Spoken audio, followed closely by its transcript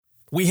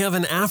We have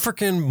an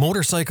African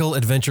motorcycle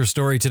adventure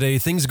story today.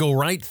 Things go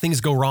right,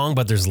 things go wrong,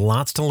 but there's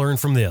lots to learn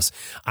from this.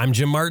 I'm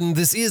Jim Martin.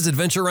 This is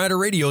Adventure Rider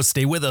Radio.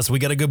 Stay with us. We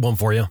got a good one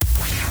for you.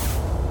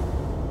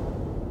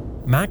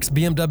 Max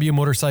BMW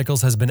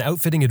Motorcycles has been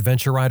outfitting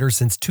adventure riders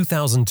since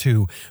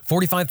 2002.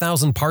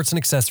 45,000 parts and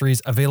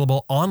accessories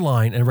available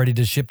online and ready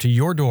to ship to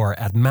your door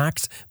at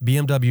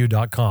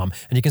maxbmw.com.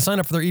 And you can sign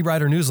up for their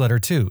e-rider newsletter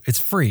too. It's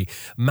free.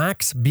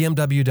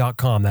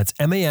 maxbmw.com. That's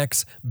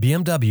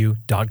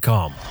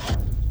maxbmw.com.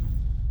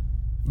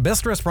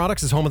 Best Dressed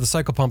Products is home of the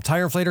Cycle Pump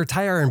Tire Inflator,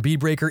 Tire and Bead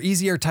Breaker,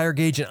 Easy Air Tire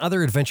Gauge, and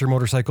other adventure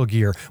motorcycle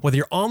gear. Whether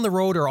you're on the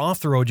road or off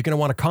the road, you're going to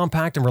want a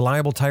compact and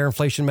reliable tire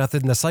inflation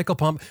method, and the Cycle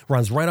Pump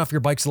runs right off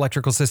your bike's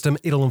electrical system.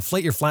 It'll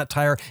inflate your flat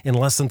tire in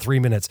less than 3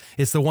 minutes.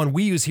 It's the one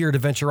we use here at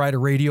Adventure Rider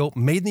Radio,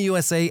 made in the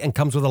USA, and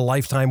comes with a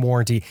lifetime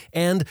warranty.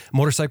 And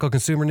Motorcycle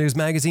Consumer News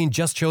Magazine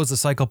just chose the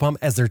Cycle Pump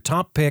as their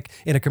top pick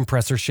in a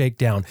compressor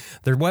shakedown.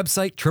 Their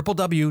website,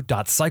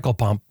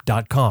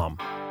 www.cyclepump.com.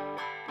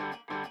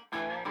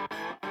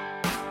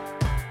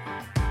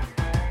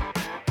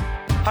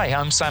 Hi,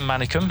 I'm Sam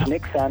Manicum.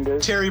 Nick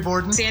Sanders. Terry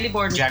Borden. Sandy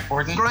Borden. Jack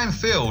Borden. Graham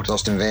Field.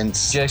 Austin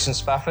Vince. Jason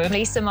Spafford.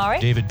 Lisa Murray.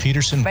 David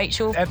Peterson.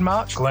 Rachel. Ed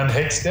March. Glenn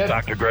Hickstead.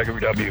 Dr. Gregory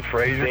W.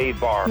 Fraser. Dave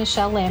Barr.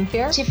 Michelle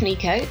Lamphere. Tiffany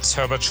Coates.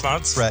 Herbert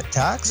Schwartz. Brett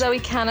Tax. Zoe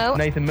Cano.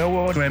 Nathan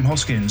Millward. Graham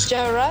Hoskins.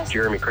 Joe Russ.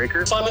 Jeremy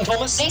Craker. Simon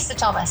Thomas. Lisa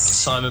Thomas.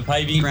 Simon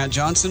Pavey. Grant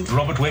Johnson.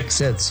 Robert Wicks.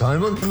 Seth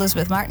Simon.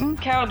 Elizabeth Martin.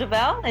 Carol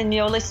DeVal, and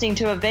you're listening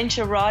to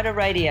Adventure Rider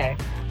Radio.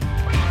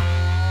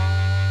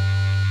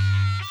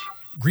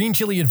 Green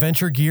Chili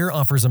Adventure Gear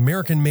offers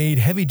American-made,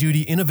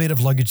 heavy-duty, innovative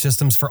luggage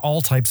systems for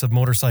all types of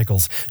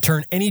motorcycles.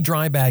 Turn any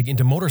dry bag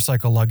into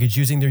motorcycle luggage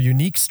using their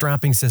unique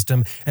strapping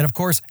system. And of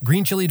course,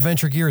 Green Chili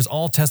Adventure Gear is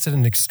all tested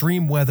in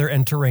extreme weather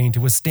and terrain to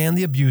withstand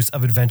the abuse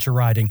of adventure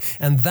riding.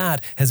 And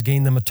that has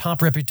gained them a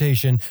top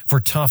reputation for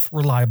tough,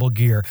 reliable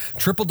gear.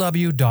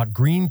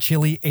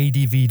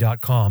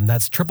 www.greenchiliadv.com.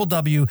 That's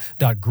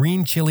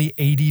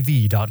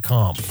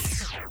www.greenchiliadv.com.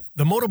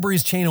 The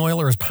MotoBreeze chain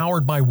oiler is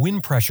powered by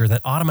wind pressure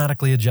that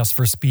automatically adjusts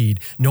for speed.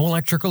 No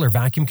electrical or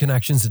vacuum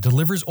connections. It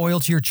delivers oil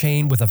to your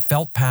chain with a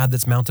felt pad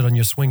that's mounted on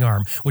your swing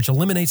arm, which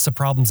eliminates the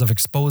problems of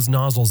exposed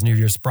nozzles near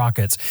your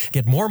sprockets.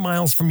 Get more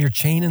miles from your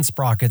chain and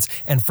sprockets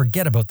and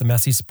forget about the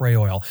messy spray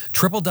oil.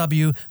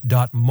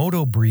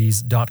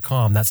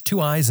 www.motobreeze.com. That's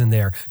two I's in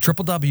there.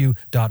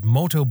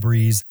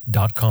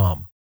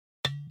 www.motobreeze.com.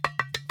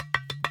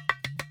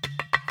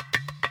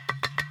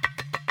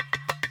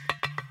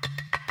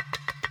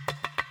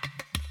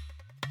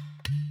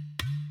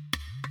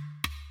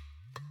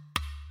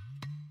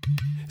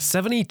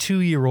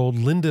 "72-year-old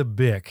Linda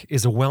Bick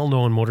is a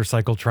well-known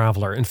motorcycle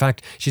traveler. In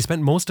fact, she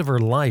spent most of her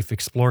life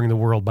exploring the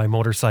world by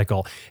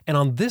motorcycle. And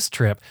on this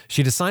trip,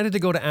 she decided to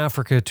go to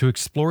Africa to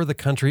explore the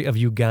country of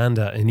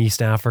Uganda in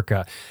East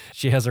Africa.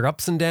 She has her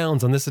ups and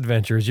downs on this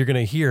adventure, as you're going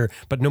to hear,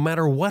 but no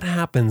matter what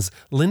happens,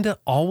 Linda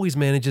always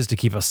manages to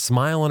keep a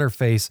smile on her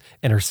face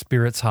and her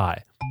spirits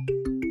high.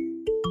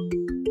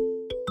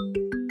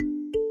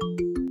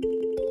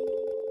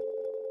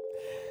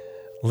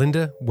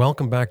 Linda,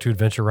 welcome back to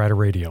Adventure Rider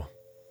Radio.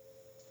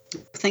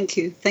 Thank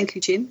you,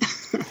 Jim.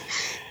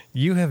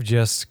 You have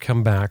just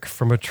come back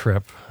from a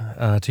trip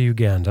to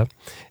Uganda.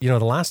 You know,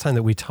 the last time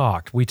that we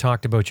talked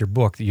about your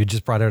book that you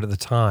just brought out at the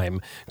time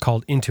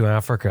called Into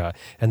Africa.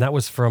 And that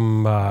was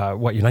from,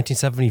 your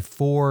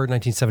 1974,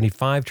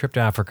 1975 trip to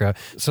Africa.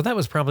 So that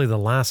was probably the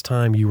last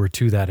time you were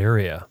to that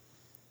area.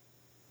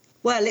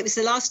 Well, it was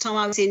the last time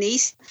I was in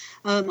East.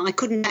 I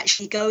couldn't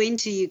actually go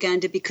into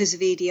Uganda because of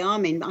Idi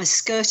Amin. I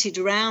skirted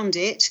around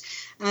it.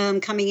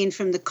 Coming in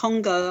from the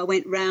Congo, I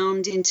went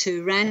round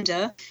into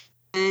Rwanda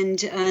and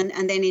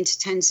then into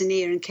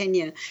Tanzania and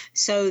Kenya.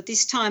 So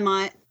this time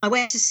I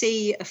went to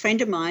see a friend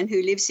of mine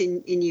who lives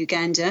in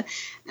Uganda,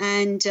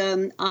 and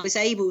I was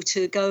able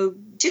to go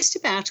just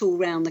about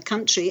all around the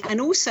country and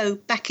also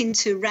back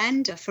into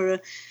Rwanda for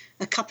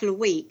a couple of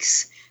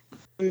weeks.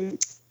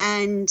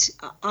 And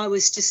I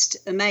was just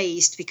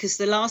amazed because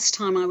the last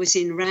time I was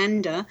in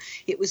Rwanda,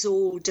 it was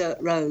all dirt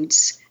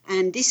roads.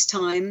 And this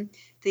time,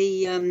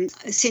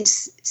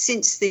 since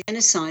the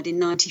genocide in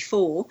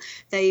 '94,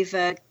 they've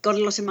got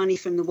a lot of money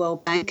from the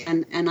World Bank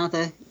and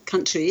other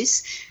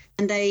countries.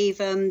 And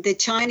the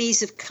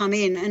Chinese have come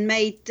in and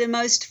made the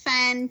most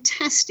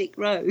fantastic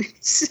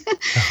roads.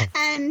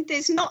 And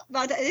there's not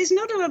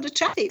a lot of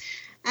traffic.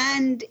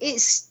 And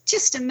it's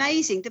just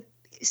amazing.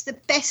 It's the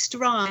best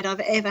ride I've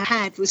ever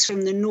had was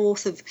from the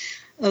north of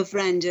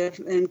Rwanda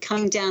and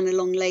coming down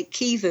along Lake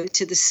Kivu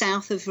to the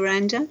south of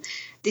Rwanda.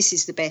 This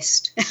is the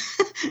best,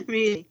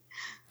 really.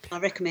 I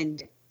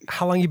recommend it.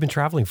 How long have you been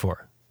traveling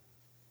for?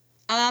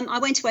 I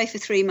went away for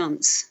 3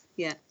 months,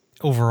 yeah.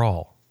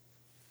 Overall,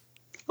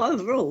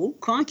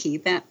 crikey,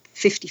 about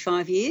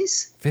 55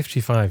 years.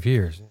 55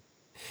 years.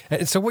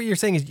 And so what you're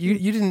saying is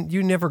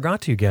you never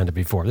got to Uganda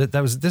before.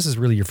 This is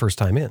really your first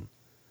time in.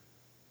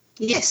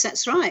 Yes,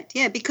 that's right.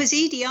 Yeah, because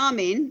Idi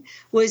Amin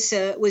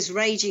was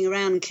raging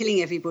around and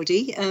killing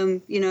everybody,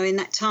 in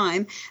that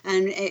time,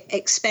 and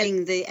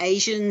expelling the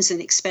Asians and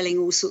expelling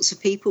all sorts of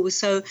people.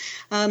 So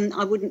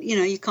I wouldn't,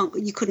 you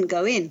couldn't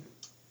go in.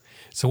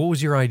 So what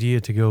was your idea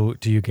to go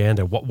to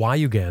Uganda? Why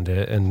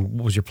Uganda, and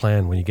what was your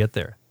plan when you get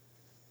there?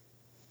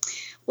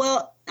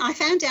 Well, I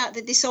found out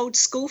that this old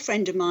school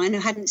friend of mine who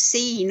I hadn't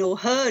seen or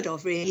heard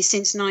of really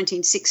since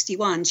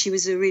 1961, she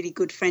was a really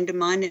good friend of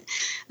mine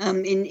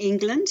in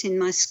England, in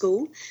my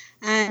school.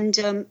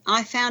 And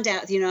I found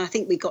out, I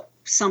think we got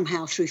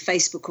somehow through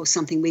Facebook or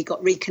something, we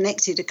got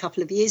reconnected a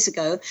couple of years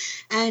ago.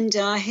 And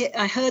I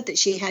heard that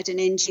she had an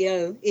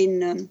NGO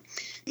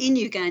in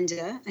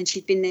Uganda, and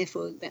she'd been there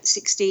for about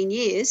 16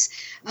 years.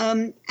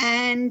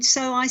 And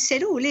so I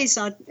said, oh, Liz,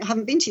 I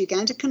haven't been to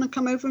Uganda. Can I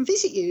come over and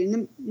visit you?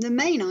 And the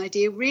main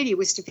idea really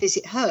was to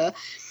visit her.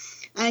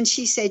 And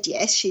she said,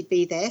 yes, she'd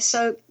be there.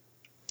 So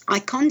I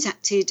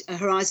contacted a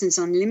Horizons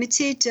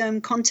Unlimited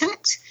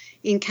contact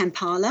in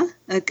Kampala,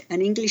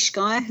 an English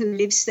guy who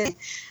lives there.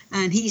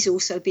 And he's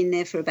also been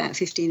there for about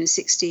 15 or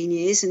 16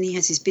 years, and he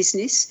has his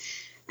business.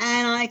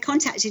 And I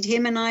contacted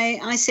him and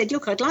I said,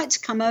 look, I'd like to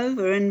come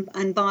over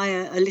and buy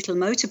a little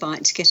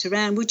motorbike to get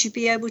around. Would you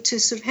be able to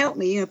sort of help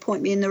me,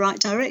 point me in the right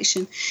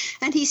direction?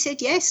 And he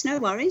said, yes, no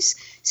worries.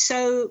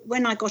 So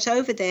when I got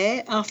over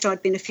there, after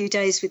I'd been a few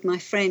days with my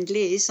friend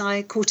Liz,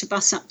 I caught a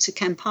bus up to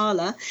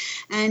Kampala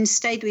and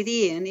stayed with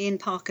Ian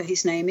Parker,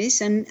 his name is.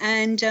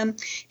 And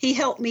he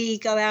helped me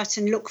go out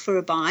and look for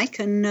a bike,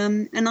 and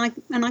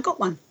I got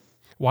one.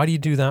 Why do you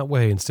do that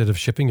way instead of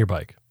shipping your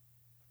bike?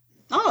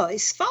 Oh,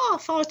 it's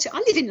far too...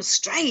 I live in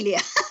Australia.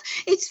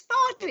 It's far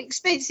too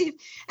expensive.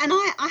 And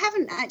I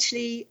haven't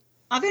actually...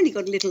 I've only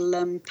got a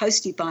little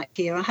postie bike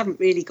here. I haven't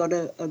really got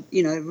a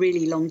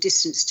really long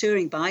distance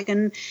touring bike.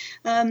 And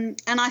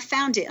I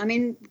found it. I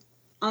mean,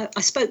 I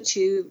spoke to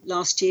you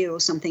last year or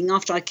something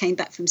after I came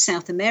back from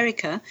South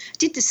America.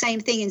 Did the same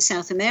thing in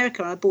South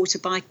America. I bought a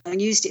bike and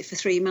used it for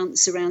 3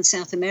 months around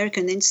South America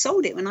and then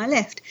sold it when I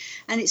left.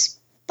 And it's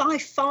by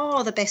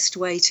far the best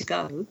way to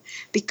go,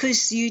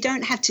 because you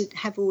don't have to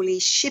have all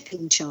these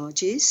shipping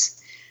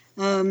charges,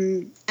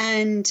 and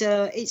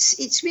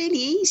it's really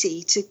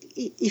easy to,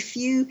 if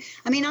you,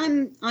 I mean,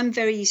 I'm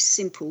very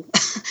simple.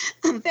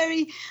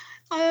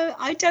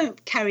 I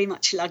don't carry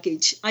much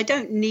luggage. I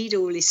don't need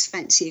all this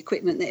fancy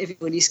equipment that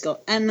everybody's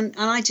got, and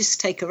I just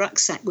take a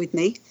rucksack with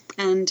me,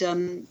 and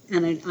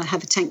I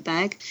have a tank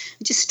bag.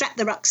 I just strap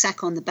the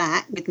rucksack on the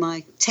back with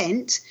my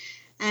tent,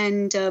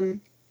 and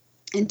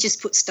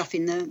just put stuff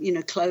in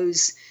the,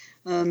 clothes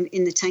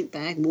in the tank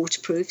bag,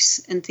 waterproofs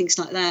and things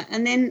like that.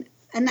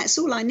 And that's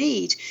all I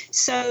need.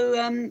 So,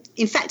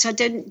 in fact, I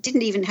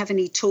didn't even have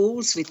any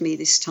tools with me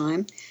this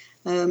time.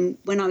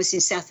 When I was in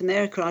South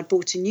America, I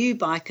bought a new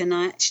bike, and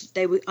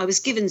I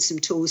was given some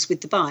tools with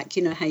the bike.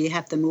 You know how you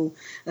have them all,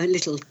 a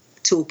little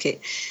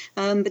toolkit.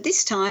 But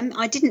this time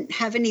I didn't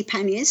have any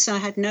panniers, so I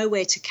had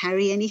nowhere to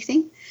carry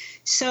anything.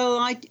 So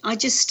I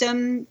just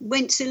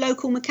went to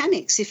local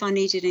mechanics if I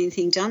needed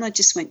anything done. I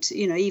just went to,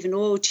 even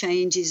oil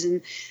changes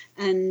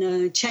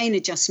and chain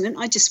adjustment.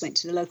 I just went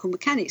to the local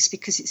mechanics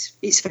because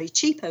it's very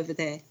cheap over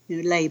there,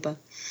 labour.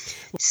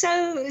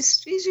 So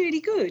it's really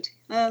good.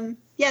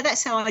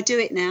 That's how I do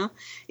it now.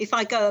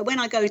 When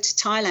I go to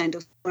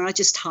Thailand, or I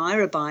just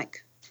hire a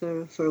bike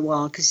for a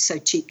while because it's so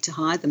cheap to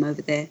hire them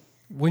over there.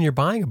 When you're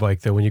buying a bike,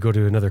 though, when you go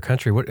to another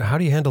country, how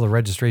do you handle the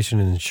registration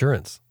and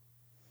insurance?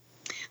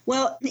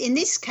 Well, in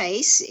this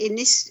case,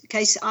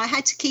 I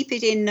had to keep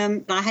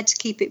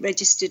it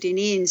registered in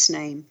Ian's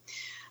name.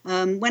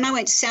 When I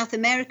went to South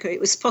America, it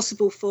was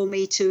possible for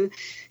me to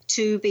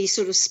be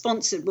sort of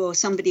sponsored. Well,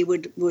 somebody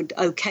would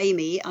okay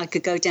me. I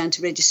could go down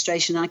to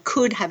registration. I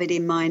could have it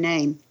in my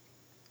name.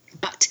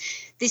 But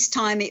this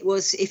time it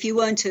was, if you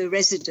weren't a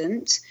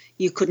resident,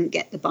 you couldn't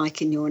get the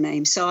bike in your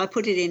name. So I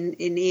put it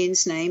in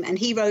Ian's name, and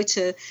he wrote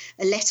a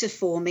letter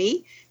for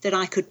me that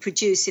I could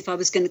produce if I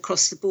was going to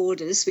cross the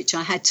borders, which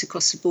I had to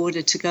cross the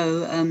border to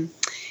go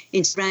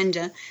into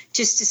Rwanda,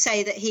 just to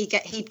say that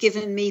he'd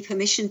given me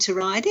permission to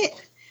ride it,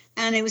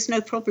 and it was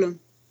no problem.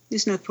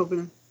 There's no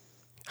problem.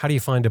 How do you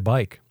find a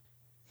bike?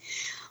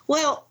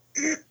 Well,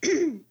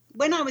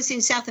 when I was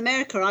in South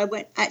America, I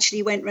went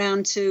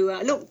round to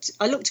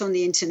I looked on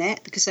the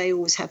internet, because they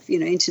always have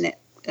internet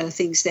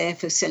things there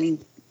for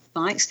selling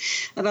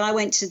bikes. But I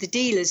went to the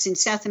dealers in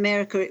South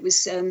America. It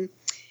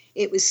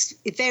was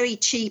very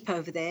cheap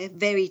over there,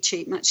 very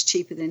cheap, much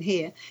cheaper than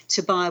here,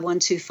 to buy a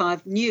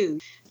 125 new.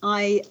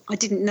 I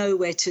didn't know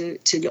where to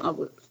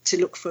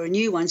look for a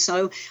new one,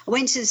 so I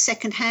went to the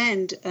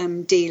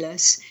second-hand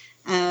dealers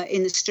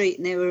in the street,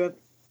 and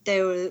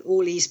there were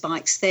all these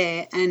bikes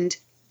there, and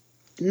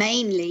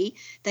mainly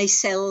they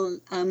sell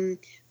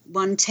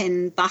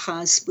 110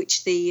 Bajas,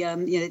 which the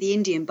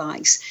Indian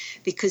bikes,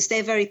 because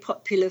they're very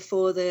popular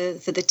for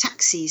the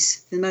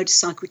taxis, the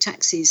motorcycle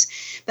taxis.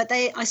 But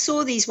I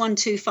saw these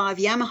 125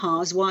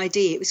 Yamahas YD.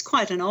 It was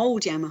quite an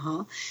old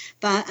Yamaha,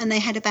 and they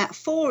had about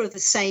 4 of the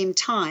same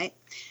type.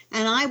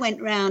 And I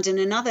went round, and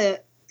another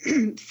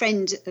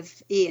friend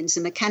of Ian's,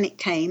 a mechanic,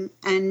 came,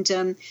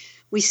 and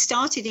we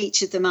started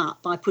each of them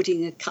up by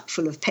putting a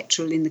cupful of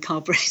petrol in the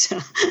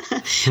carburetor.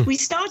 We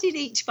started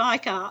each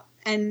bike up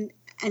and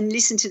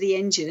listened to the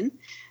engine,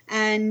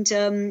 and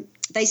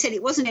they said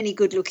it wasn't any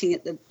good looking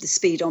at the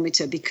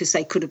speedometer because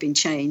they could have been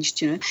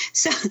changed, you know.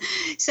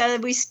 So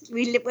we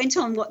went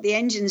on what the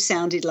engine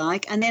sounded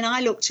like, and then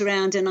I looked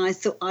around and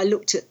I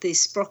looked at the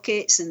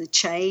sprockets and the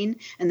chain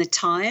and the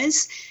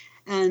tyres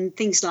and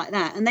things like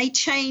that, and they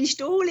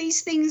changed all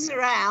these things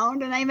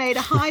around and they made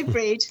a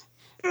hybrid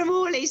from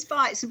all these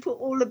bikes and put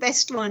all the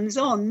best ones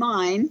on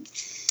mine.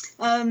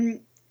 I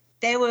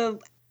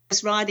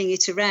was riding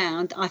it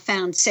around, I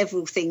found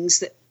several things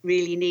that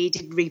really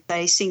needed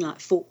replacing,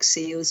 like fork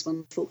seals. When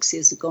the fork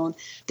seals are gone,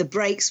 the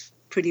brakes were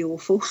pretty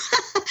awful.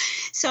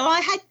 So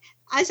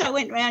as I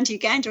went around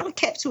Uganda, I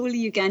kept all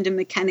the Ugandan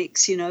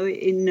mechanics, you know,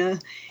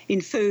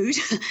 in food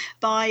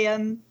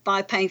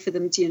by paying for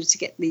them, you know, to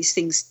get these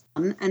things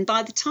done. And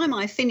by the time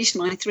I finished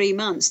my 3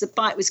 months, the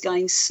bike was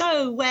going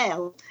so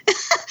well.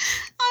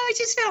 I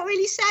just felt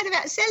really sad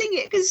about selling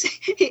it because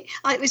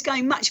it was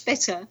going much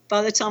better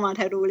by the time I'd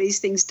had all these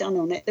things done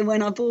on it than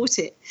when I bought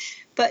it.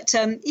 But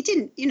it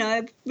didn't, you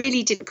know,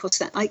 really didn't cost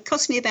that. It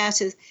cost me about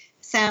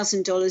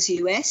 $1,000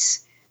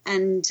 US.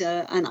 And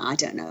I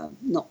don't know,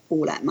 not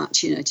all that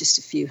much, you know, just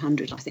a few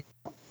hundred, I think,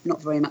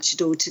 not very much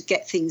at all to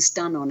get things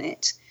done on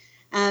it.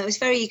 It was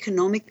very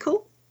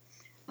economical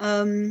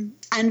and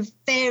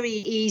very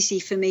easy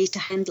for me to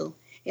handle.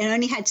 It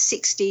only had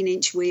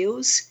 16-inch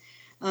wheels.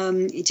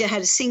 It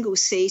had a single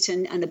seat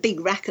and a big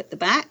rack at the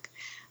back.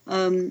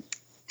 And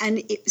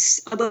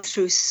I went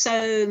through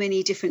so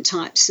many different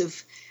types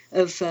of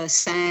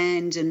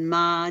sand and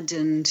mud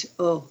and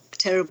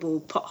terrible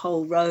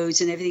pothole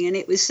roads and everything, and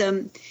it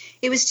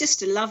was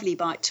just a lovely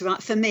bike to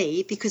ride for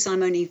me because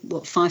I'm only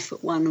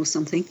 5'1" or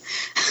something,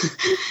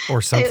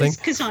 or something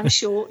because I'm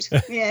short,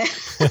 yeah.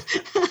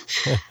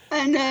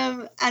 and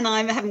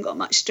I haven't got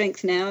much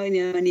strength now,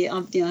 you know,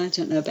 I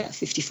don't know, about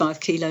 55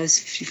 kilos,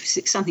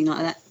 56, something like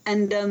that,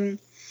 and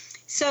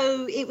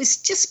so it was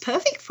just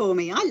perfect for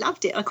me. I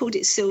loved it. I called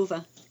it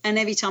Silver, and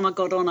every time I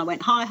got on, I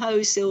went, "Hi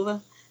ho,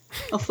 Silver."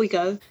 Off we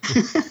go.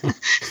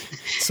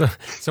 So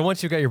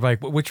once you got your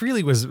bike, which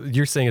really was,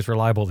 you're saying is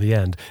reliable at the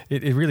end,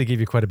 it really gave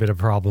you quite a bit of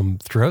problem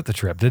throughout the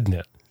trip, didn't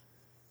it?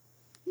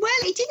 Well,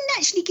 it didn't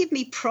actually give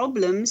me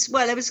problems.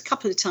 Well, there was a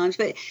couple of times,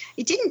 but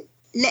it didn't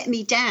let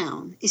me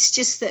down. It's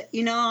just that,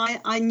 you know,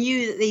 I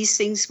knew that these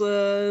things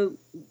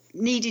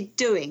needed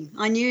doing.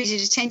 I knew it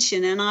needed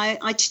attention, and I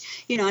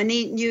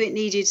knew it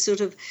needed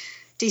sort of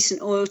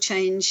decent oil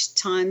change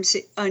times.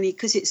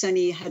 Because it's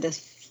only had a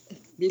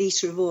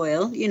litre of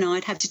oil, you know,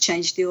 I'd have to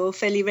change the oil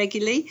fairly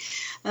regularly.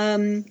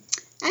 It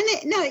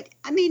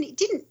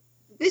didn't.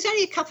 There's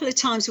only a couple of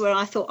times where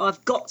I thought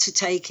I've got to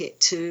take it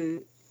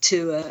to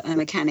a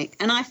mechanic,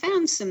 and I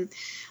found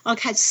I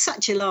had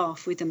such a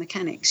laugh with the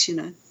mechanics, you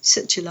know,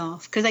 such a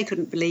laugh because they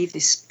couldn't believe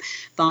this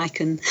bike,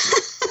 and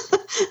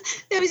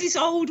there was this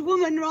old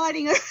woman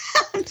riding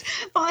around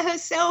by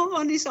herself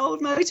on this old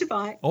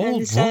motorbike.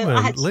 Old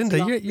woman, Linda,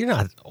 you're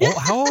not old.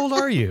 How old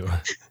are you?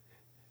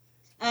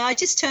 I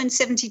just turned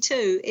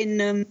 72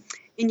 in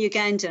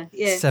Uganda.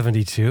 Yeah,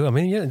 72. I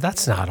mean,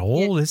 that's not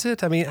old, is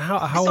it? I mean, how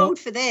it's old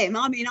for them.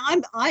 I mean,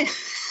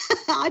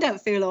 I don't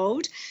feel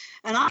old,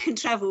 and I can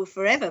travel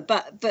forever.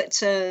 But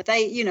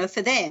they, you know,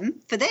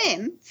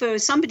 for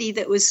somebody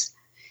that was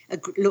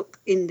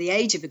in the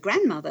age of a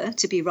grandmother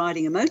to be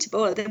riding a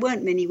motorbike, there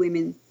weren't many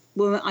women.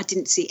 Well, I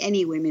didn't see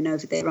any women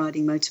over there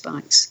riding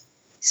motorbikes,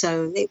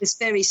 so it was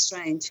very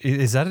strange.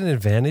 Is that an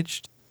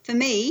advantage for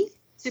me?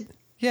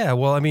 Yeah,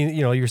 well, I mean,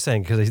 you know, you're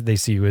saying because they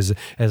see you as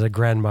a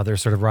grandmother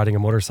sort of riding a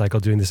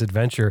motorcycle doing this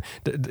adventure.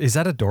 Is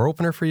that a door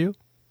opener for you?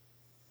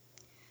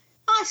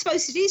 I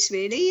suppose it is,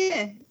 really,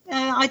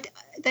 yeah.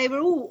 They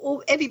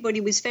were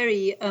everybody was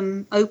very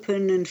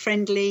open and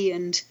friendly,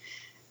 and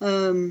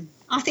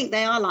I think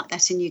they are like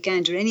that in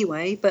Uganda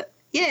anyway. But,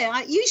 yeah,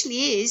 it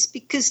usually is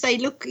because they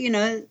look, you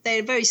know,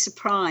 they're very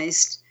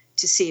surprised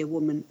to see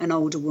an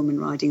older woman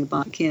riding a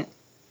bike, yeah.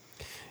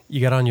 You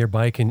get on your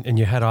bike and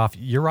you head off.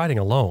 You're riding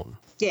alone.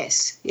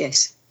 Yes.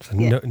 So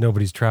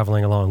nobody's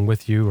traveling along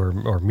with you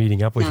or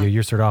meeting up with you.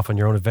 You're sort of off on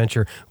your own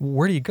adventure.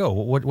 Where do you go?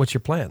 What's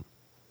your plan?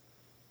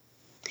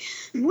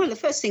 Well, the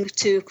first thing to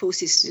do, of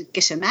course, is to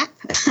get a map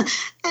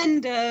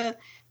and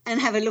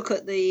have a look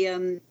at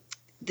the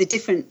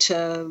different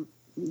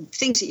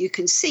things that you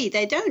can see.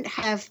 They don't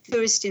have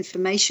tourist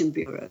information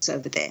bureaus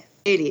over there.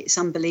 Really, it's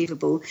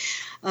unbelievable.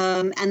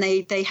 And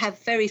they have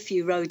very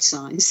few road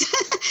signs.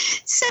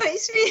 So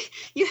it's really,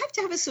 you have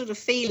to have a sort of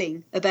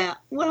feeling about,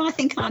 well, I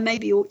think I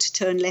maybe ought to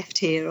turn left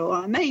here, or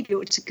I maybe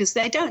ought to, because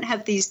they don't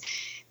have these.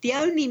 The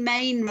only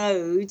main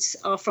roads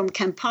are from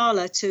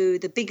Kampala to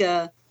the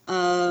bigger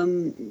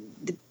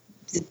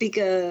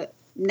bigger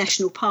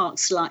national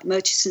parks like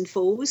Murchison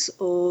Falls,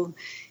 or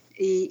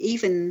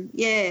even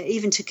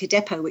to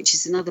Kadepo, which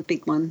is another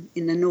big one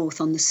in the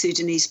north on the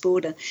Sudanese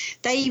border.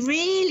 They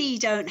really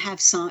don't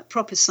have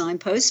proper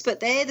signposts, but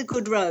they're the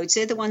good roads.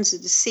 They're the ones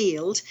that are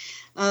sealed.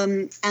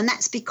 And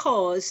that's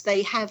because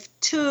they have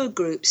tour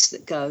groups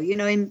that go, you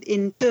know,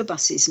 in tour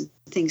buses and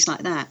things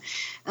like that.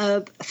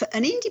 For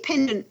an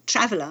independent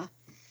traveller,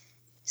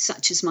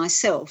 such as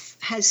myself,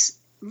 has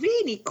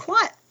really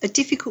quite a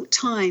difficult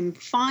time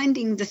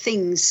finding the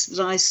things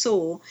that I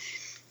saw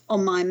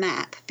on my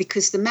map,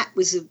 because the map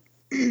was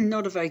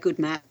not a very good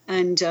map,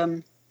 and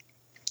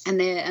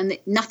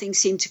nothing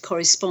seemed to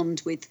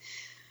correspond with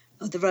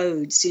the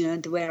roads,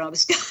 where I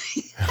was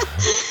going.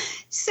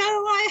 So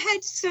I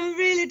had some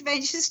real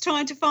adventures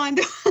trying to find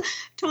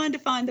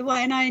the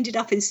way, and I ended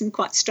up in some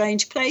quite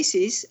strange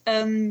places.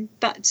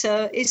 But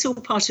it's all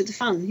part of the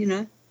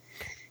fun,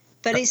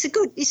 But it's a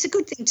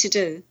good thing to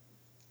do.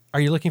 Are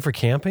you looking for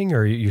camping,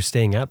 or are you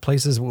staying at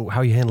places?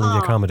 How are you handling the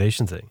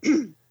accommodation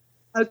thing?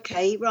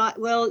 Okay, right.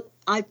 Well,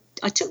 I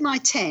took my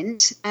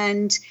tent,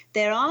 and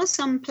there are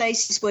some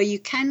places where you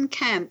can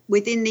camp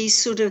within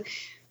these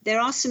there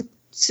are some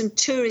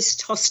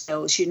tourist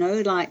hostels,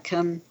 like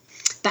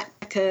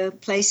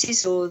backpacker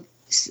places, or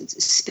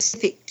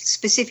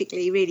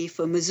specifically really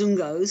for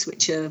Mzungos,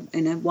 which are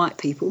white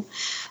people,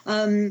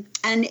 and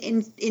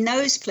in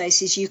those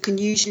places you can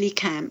usually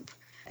camp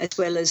as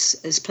well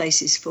as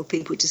places for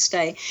people to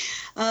stay,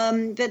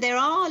 but there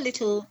are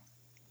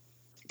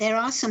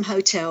some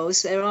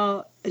hotels, there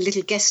are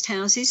little guest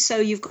houses, so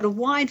you've got a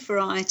wide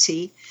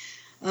variety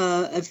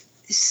of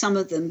some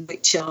of them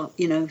which are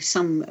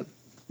some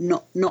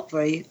not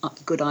very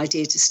good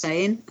idea to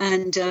stay in,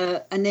 and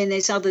then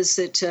there's others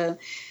that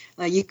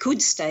you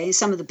could stay in.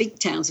 Some of the big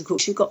towns, of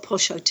course, you've got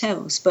posh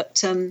hotels,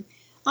 but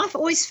I've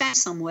always found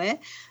somewhere.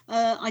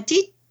 I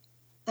did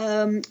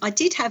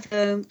have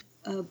a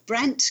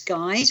Brandt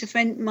guide.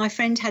 My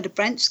friend had a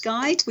Brandt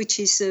guide,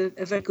 which is a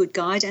very good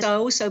guide, and I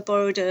also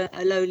borrowed a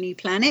Lonely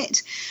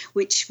Planet,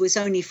 which was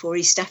only for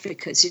East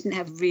Africa, so it didn't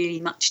have really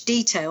much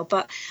detail,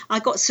 but I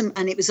got some,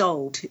 and it was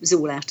old, it was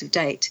all out of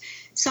date,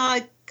 so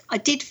I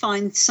did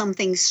find some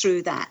things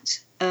through that.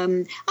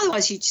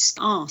 Otherwise, you just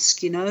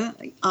ask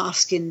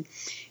in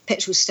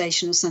petrol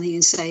station or something,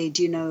 and say,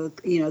 do you know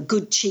a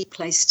good cheap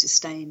place to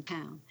stay in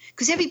town?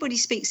 Because everybody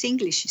speaks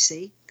English, you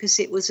see,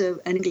 because it was an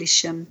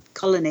English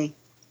colony.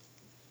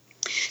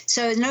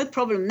 So no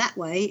problem that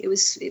way. It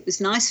was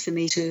nice for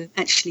me to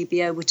actually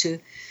be able to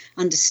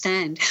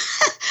understand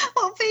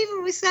what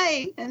people were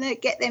saying and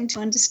get them to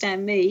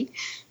understand me,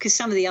 because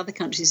some of the other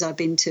countries I've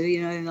been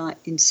to, like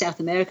in South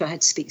America, I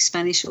had to speak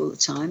Spanish all the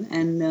time,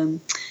 and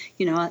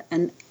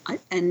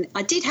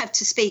I did have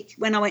to speak,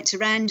 when I went to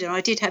Rwanda,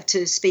 I did have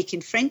to speak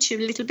in French a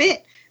little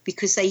bit,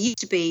 because they used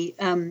to be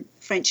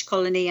French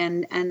colony,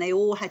 and they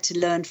all had to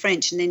learn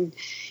French. And then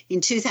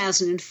in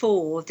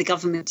 2004, the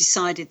government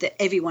decided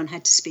that everyone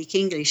had to speak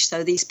English.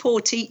 So these poor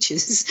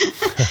teachers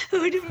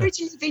who had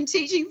originally been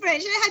teaching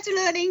French, they had to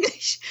learn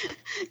English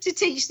to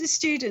teach the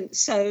students.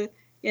 So,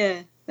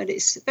 yeah, but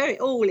it's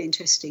all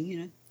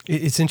interesting,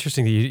 It's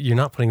interesting that you're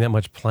not putting that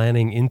much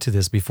planning into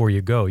this before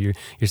you go. You're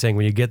saying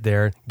when you get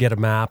there, get a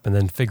map and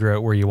then figure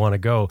out where you want to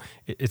go.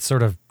 It's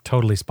sort of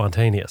totally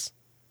spontaneous.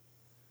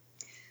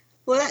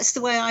 Well, that's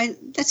the way I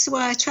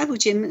travel,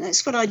 Jim.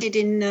 That's what I did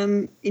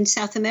in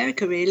South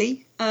America,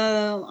 really.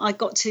 I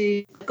got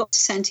to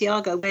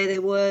Santiago, where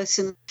there were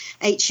some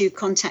HU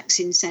contacts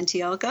in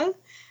Santiago,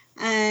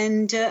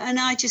 and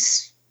I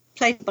just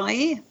played by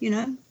ear,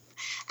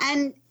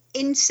 And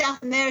in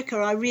South America,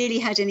 I really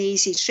had an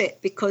easy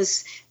trip,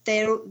 because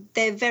they're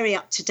very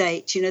up to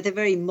date. They're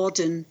very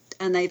modern,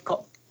 and they've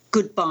got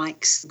good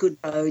bikes, good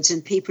roads,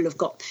 and people have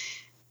got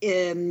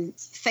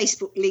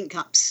Facebook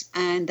link-ups,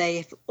 and they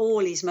have all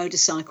these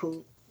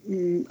motorcycle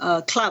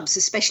clubs,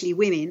 especially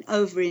women,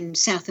 over in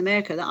South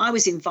America, that I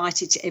was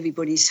invited to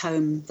everybody's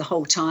home the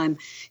whole time.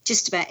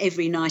 Just about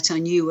every night I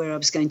knew where I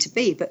was going to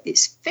be, but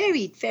it's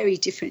very, very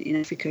different in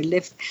Africa.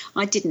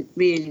 I didn't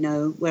really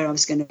know where I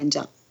was going to end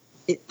up.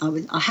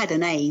 I had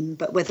an aim,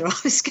 but whether I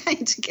was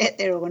going to get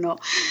there or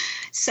not.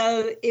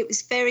 So it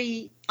was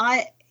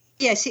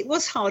yes, it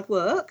was hard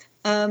work.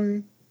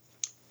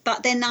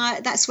 But then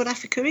that's what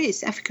Africa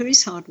is. Africa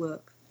is hard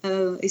work.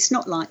 It's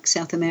not like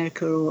South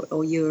America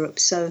or Europe.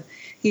 So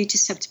you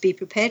just have to be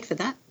prepared for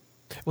that.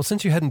 Well,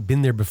 since you hadn't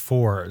been there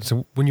before,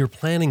 so when you were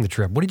planning the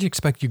trip, what did you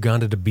expect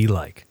Uganda to be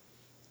like?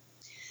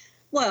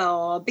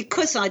 Well,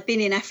 because I'd been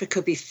in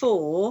Africa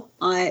before,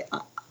 I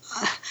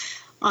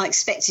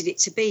expected it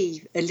to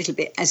be a little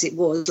bit as it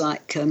was,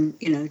 like,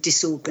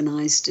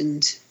 disorganised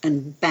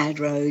and bad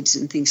roads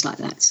and things like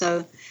that.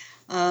 So,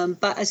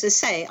 but as I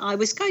say, I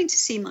was going to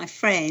see my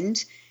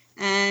friend,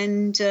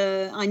 and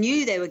I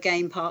knew there were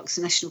game parks,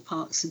 national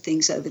parks and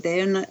things over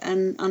there,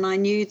 and I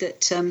knew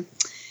that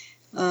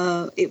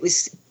it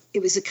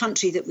was a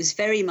country that was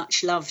very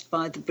much loved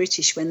by the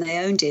British when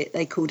they owned it.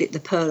 They called it the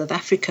Pearl of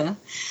Africa.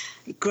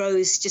 It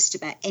grows just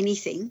about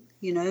anything,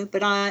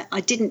 but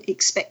I didn't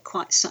expect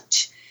quite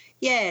such,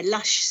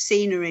 lush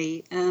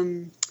scenery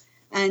and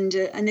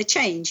a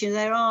change.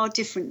 There are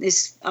different,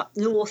 there's up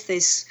north,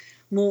 there's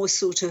more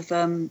sort of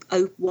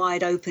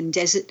wide open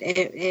desert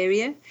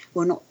area.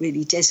 Well, not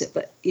really desert,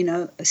 but,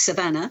 a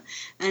savanna.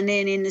 And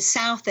then in the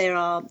south there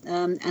are,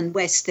 and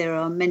west, there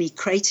are many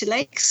crater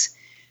lakes.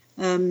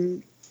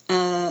 And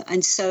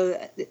so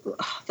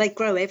they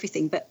grow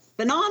everything. But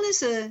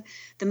bananas are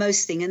the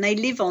most thing, and they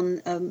live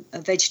on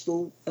a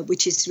vegetable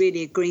which is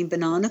really a green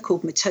banana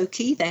called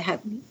matoke.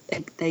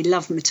 They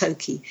love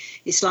matoke.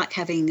 It's like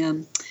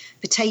having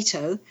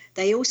potato.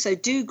 They also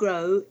do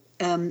grow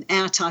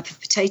our type of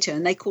potato,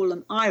 and they call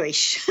them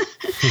Irish.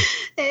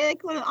 They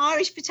call them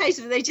Irish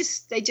potatoes. They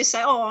just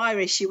say, "Oh,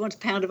 Irish! You want a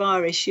pound of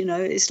Irish?"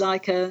 It's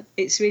like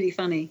it's really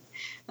funny.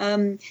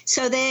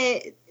 So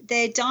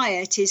their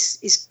diet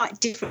is quite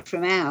different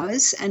from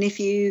ours, and if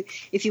you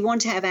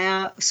want to have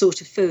our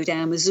sort of food,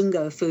 our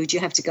Mzungu food, you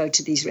have to go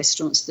to these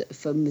restaurants that are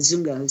for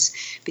Mzungos,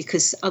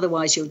 because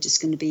otherwise you're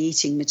just going to be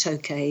eating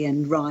matoke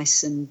and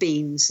rice and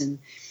beans and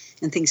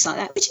things like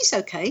that, which is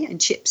okay,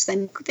 and chips.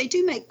 Then they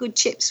do make good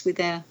chips with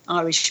their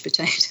Irish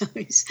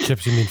potatoes.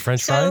 Chips, you mean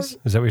French fries?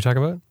 Is that what you're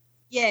talking about?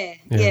 Yeah,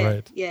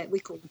 right. Yeah, we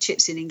call them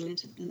chips in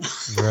England.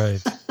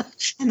 Right.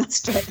 And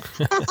Australia.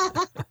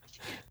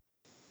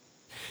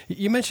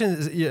 You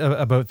mentioned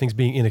about things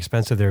being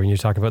inexpensive there when you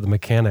talk about the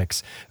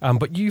mechanics,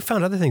 but you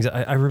found other things.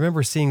 I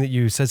remember seeing that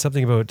you said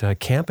something about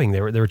camping. They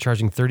were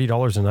charging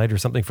 $30 a night or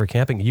something for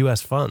camping,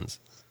 U.S.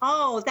 funds.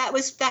 Oh, that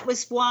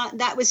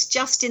was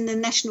just in the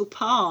national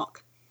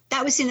park.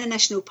 That was in a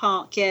national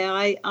park. Yeah,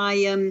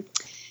 I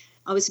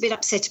was a bit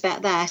upset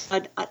about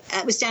that.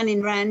 I was down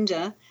in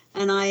Rwanda,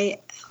 and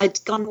I'd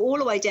gone all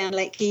the way down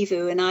Lake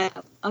Kivu, and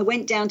I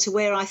went down to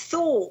where I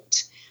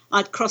thought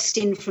I'd crossed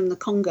in from the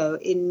Congo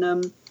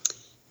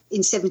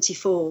in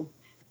 74,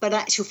 but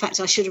actual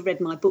fact, I should have read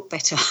my book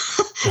better.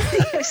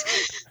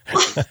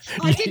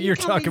 You're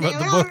talking about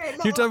the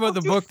book. You're talking about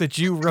the book that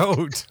you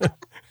wrote.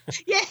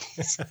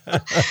 Yes,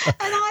 and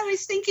I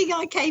was thinking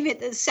I came at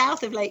the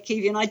south of Lake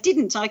Kivu, and I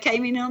didn't. I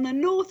came in on the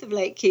north of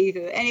Lake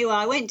Kivu. Anyway,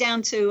 I went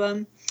down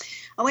to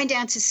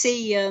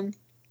see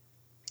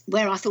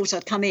where I thought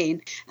I'd come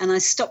in, and I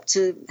stopped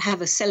to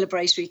have a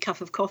celebratory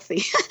cup of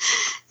coffee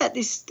at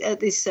this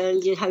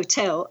little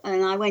hotel,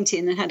 and I went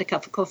in and had a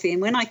cup of coffee.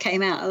 And when I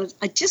came out,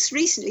 I just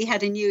recently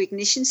had a new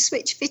ignition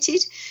switch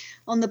fitted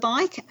on the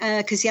bike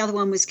because the other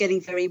one was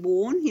getting very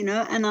worn,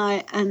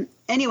 and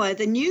anyway,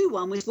 the new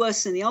one was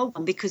worse than the old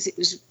one because it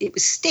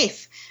was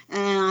stiff,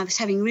 and I was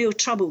having real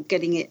trouble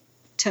getting it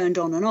turned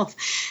on and off.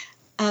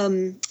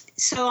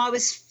 So I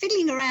was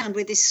fiddling around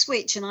with this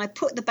switch, and I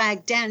put the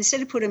bag down.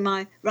 Instead of putting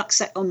my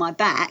rucksack on my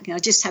back, I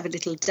just have a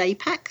little day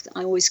pack that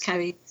I always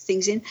carry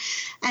things in.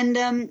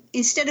 And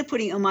instead of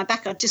putting it on my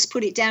back, I just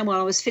put it down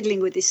while I was fiddling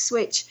with this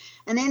switch.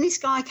 And then this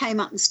guy came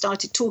up and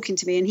started talking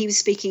to me, and he was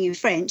speaking in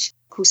French.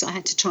 Of course, I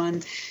had to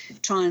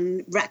try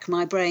and rack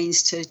my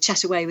brains to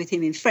chat away with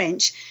him in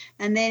French.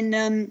 And then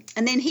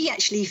he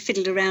actually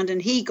fiddled around, and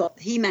he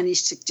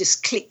managed to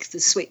just click the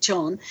switch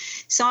on.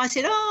 So I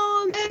said,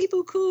 "Oh, merci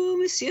beaucoup,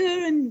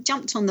 monsieur," and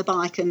jumped on the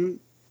bike and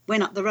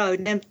went up the road.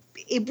 And then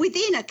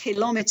within a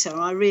kilometre,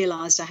 I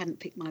realised I hadn't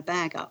picked my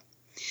bag up.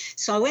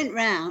 So I went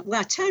round. Well,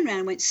 I turned around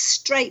and went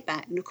straight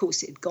back, and of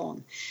course it had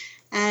gone.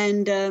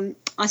 And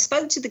I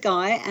spoke to the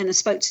guy, and I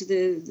spoke to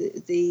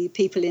the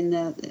people in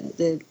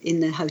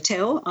the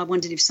hotel. I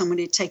wondered if someone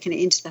had taken it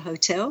into the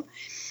hotel,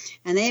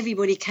 and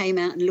everybody came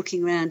out and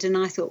looking around. And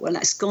I thought, well,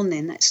 that's gone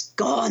then. That's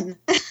gone.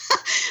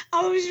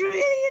 I was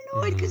really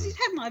annoyed because it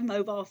had my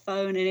mobile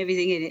phone and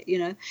everything in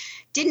it.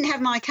 Didn't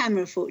have my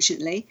camera,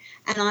 fortunately,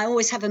 and I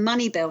always have a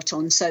money belt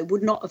on, so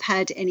would not have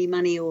had any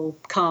money or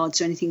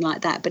cards or anything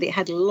like that. But it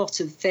had a lot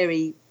of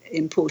very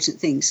important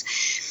things.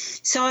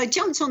 So I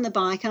jumped on the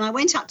bike and I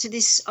went up to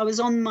this. I was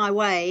on my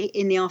way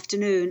in the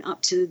afternoon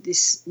up to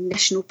this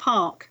national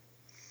park,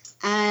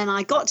 and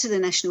I got to the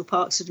national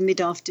park sort of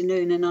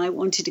mid-afternoon, and I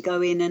wanted to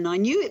go in, and I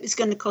knew it was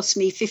going to cost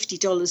me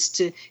 $50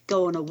 to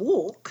go on a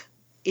walk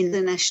in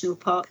the national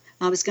park.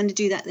 I was going to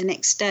do that the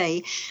next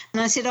day,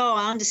 and I said, "Oh,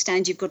 I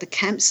understand you've got a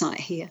campsite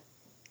here."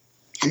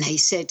 And they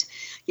said,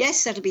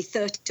 "Yes, that'll be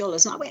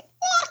 $30. And I went,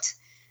 "What?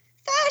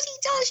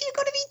 $30? You've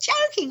got to be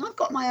joking. I've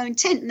got my own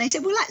tent." And they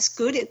said, "Well, that's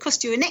good. It'll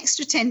cost you an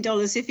extra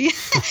 $10 if you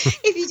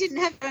if you didn't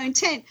have your own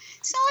tent."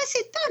 So I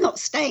said, "I'm not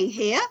staying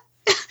here.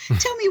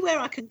 Tell me where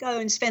I can go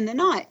and spend the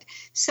night."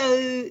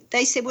 So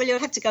they said, "Well, you'll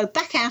have to go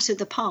back out of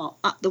the park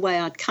up the way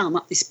I'd come,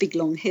 up this big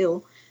long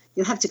hill.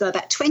 You'll have to go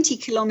about 20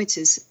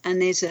 kilometres,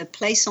 and there's a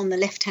place on the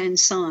left-hand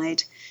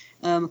side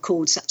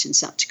called such and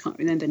such. I can't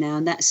remember now.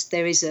 And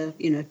there is a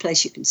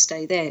place you can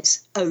stay there.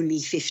 It's only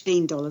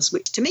 $15,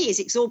 which to me is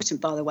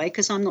exorbitant, by the way,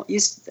 because I'm not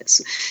used to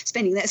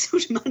spending that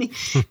sort of money.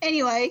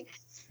 Anyway,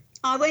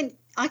 I went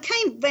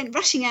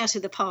rushing out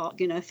of the park,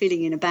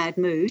 feeling in a bad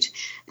mood,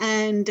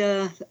 and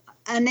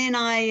then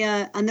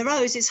and the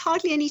roads, there's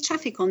hardly any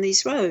traffic on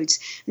these roads.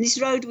 And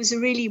this road was a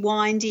really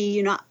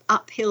windy,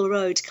 uphill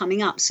road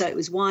coming up. So it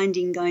was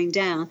winding going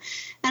down.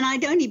 And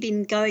I'd only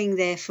been going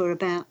there for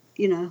about,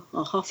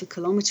 half a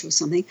kilometre or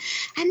something.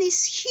 And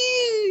this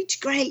huge,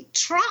 great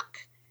truck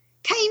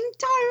came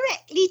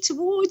directly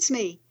towards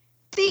me.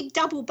 Big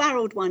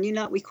double-barrelled one,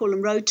 we call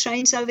them road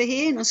trains over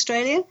here in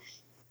Australia.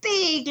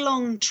 Big,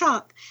 long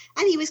truck.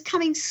 And he was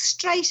coming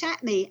straight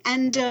at me.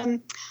 And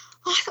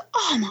I thought,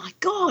 oh, my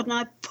God. And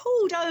I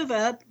pulled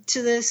over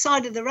to the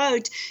side of the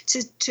road.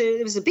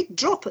 There was a big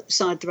drop at the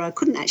side of the road.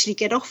 Couldn't actually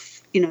get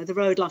off, the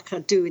road like I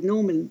do with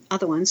normal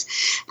other ones.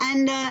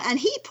 And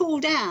he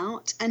pulled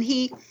out, and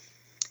he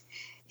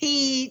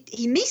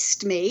he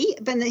missed me,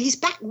 but his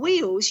back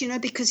wheels,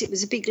 because it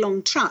was a big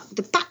long truck,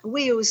 the back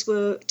wheels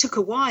took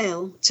a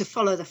while to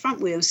follow the front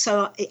wheels.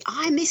 So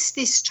I missed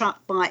this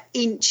truck by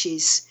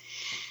inches.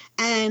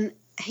 And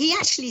he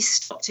actually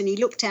stopped and he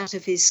looked out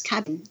of his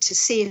cabin to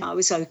see if I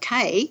was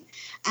okay.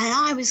 And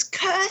I was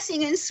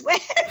cursing and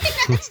swearing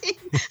at him.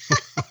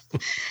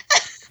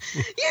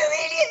 You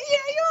idiot,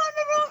 you're on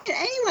the wrong.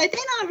 Anyway,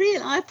 then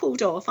I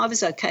pulled off. I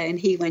was okay, and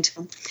he went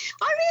on.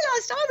 I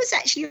realised I was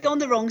actually on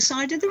the wrong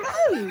side of the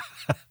road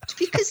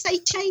because they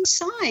changed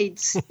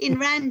sides in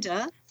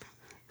Randa.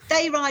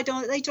 They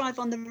drive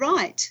on the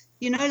right,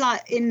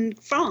 like in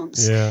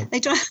France. Yeah. They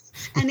drive,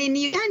 and in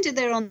Uganda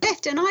they're on the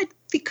left. And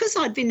because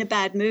I'd been in a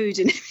bad mood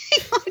and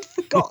everything, I'd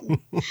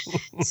forgotten.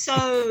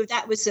 So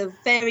that was a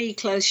very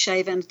close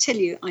shave, and I tell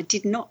you, I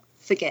did not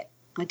forget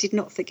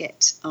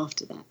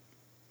after that.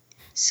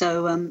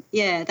 So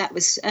that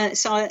was I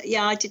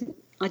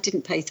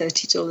didn't pay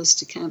 $30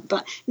 to camp,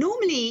 but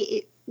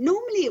normally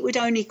it would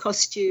only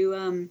cost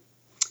you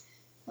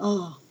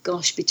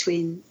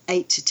between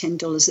 $8 to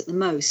 $10 at the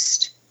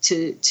most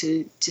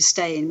to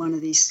stay in one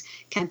of these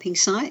camping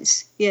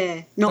sites.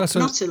 Yeah, not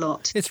a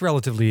lot. It's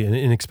relatively an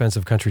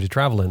inexpensive country to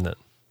travel in then.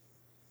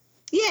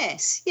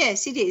 Yes,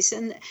 it is,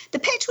 and the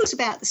petrol's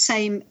about the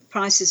same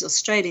price as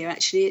Australia.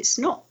 Actually, it's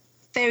not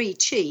very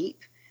cheap,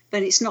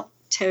 but it's not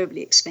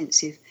terribly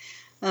expensive.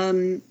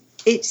 And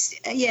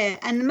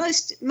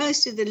most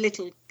of the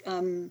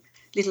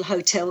little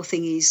hotel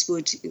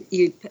thingies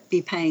you'd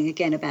be paying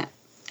again about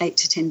 $8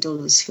 to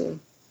 $10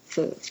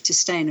 to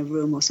stay in a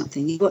room or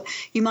something.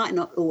 You might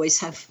not always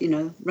have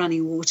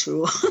running water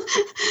or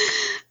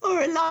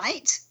or a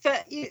light,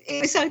 but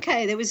it was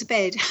okay. There was a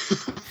bed,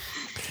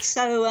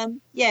 so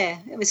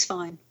it was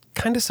fine.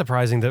 Kind of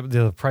surprising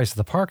the price of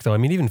the park, though. I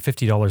mean, even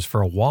 $50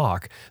 for a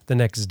walk the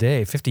next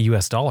day, $50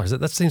 US.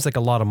 That seems like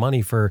a lot of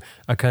money for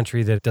a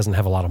country that doesn't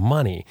have a lot of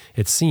money,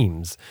 it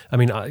seems. I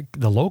mean,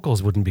 the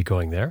locals wouldn't be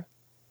going there.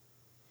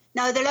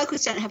 No, the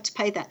locals don't have to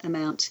pay that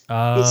amount.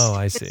 Oh,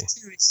 I see.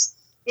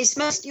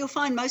 You'll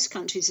find most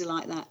countries are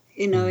like that.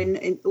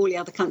 In all the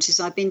other countries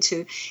I've been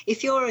to,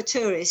 if you're a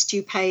tourist,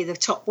 you pay the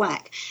top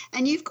whack.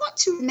 And you've got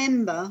to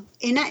remember,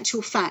 in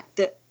actual fact,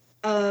 that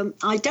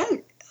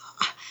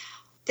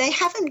they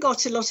haven't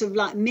got a lot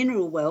of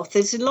mineral wealth.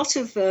 There's a lot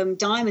of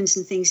diamonds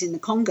and things in the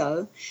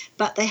Congo,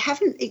 but they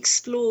haven't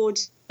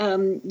explored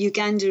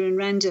Uganda and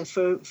Rwanda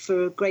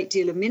for a great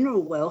deal of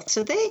mineral wealth.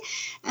 So their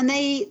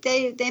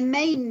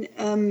main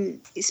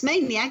it's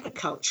mainly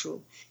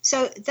agricultural.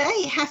 So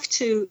they have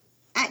to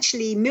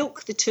actually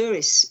milk the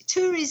tourists.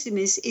 Tourism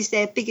is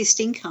their biggest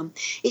income.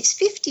 It's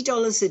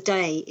 $50 a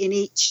day in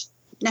each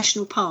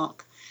national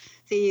park.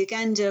 The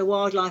Uganda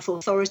Wildlife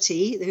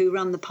Authority, who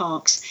run the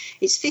parks,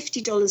 it's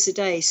 $50 a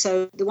day.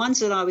 So the ones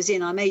that I was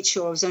in, I made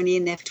sure I was only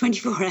in there for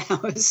 24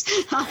 hours.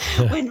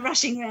 Went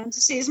rushing around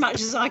to see as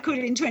much as I could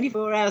in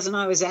 24 hours, and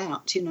I was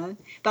out,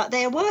 But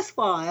they're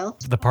worthwhile.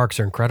 The parks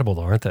are incredible,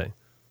 though, aren't they?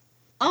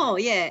 Oh,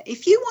 yeah.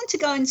 If you want to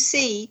go and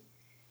see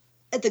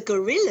the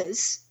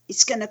gorillas,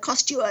 it's going to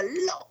cost you a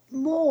lot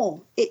more.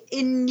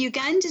 In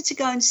Uganda, to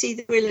go and see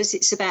the gorillas,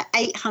 it's about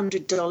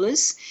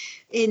 $800.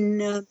 In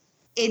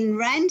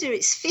Rwanda,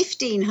 it's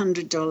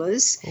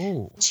 $1,500.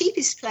 Oh.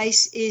 Cheapest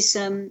place is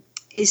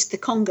the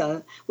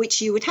Congo,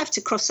 which you would have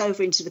to cross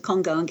over into the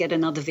Congo and get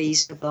another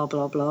visa, blah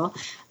blah blah,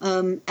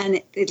 and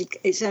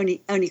it's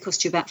only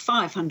cost you about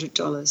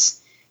 $500.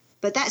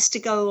 But that's to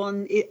go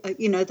on.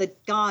 The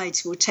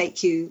guides will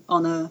take you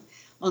on a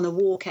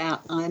walk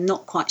out. I'm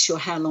not quite sure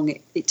how long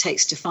it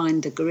takes to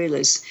find the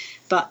gorillas,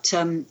 but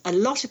a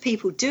lot of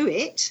people do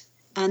it,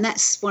 and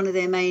that's one of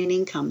their main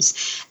incomes.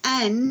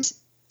 And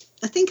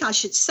I think I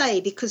should say,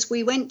 because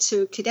we went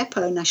to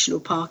Kidepo National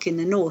Park in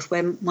the north,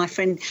 where my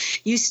friend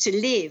used to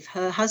live,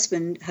 her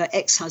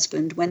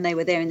ex-husband, when they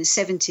were there in the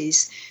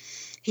 70s,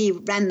 he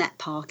ran that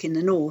park in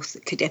the north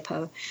at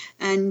Kidepo.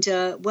 And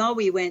while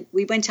we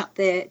went up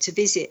there to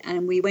visit,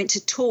 and we went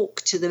to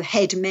talk to the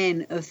head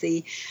men of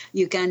the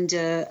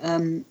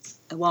Uganda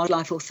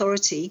Wildlife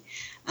Authority,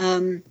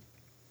 and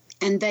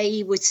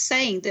they were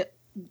saying that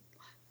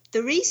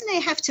the reason they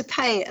have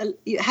to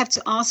you have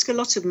to ask a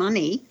lot of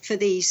money for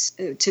these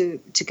to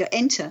go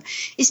enter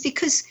is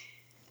because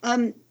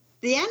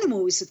the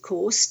animals, of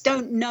course,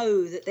 don't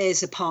know that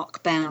there's a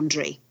park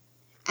boundary,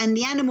 and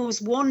the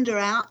animals wander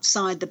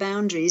outside the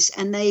boundaries,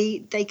 and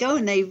they go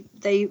and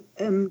they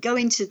go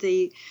into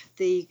the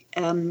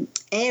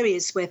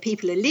areas where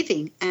people are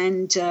living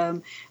and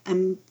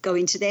go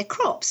into their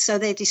crops. So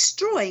they're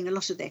destroying a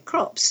lot of their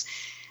crops.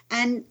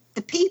 And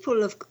the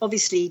people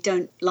obviously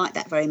don't like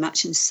that very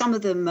much, and some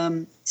of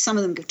them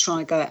try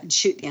to go out and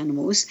shoot the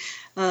animals,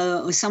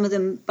 or some of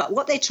them. But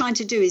what they're trying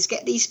to do is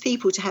get these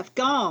people to have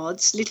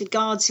little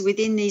guards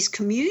within these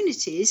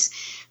communities,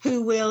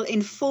 who will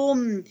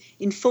inform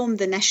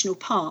the national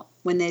park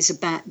when there's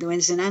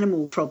an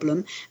animal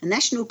problem. A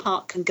national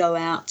park can go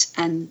out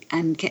and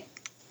get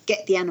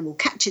the animal,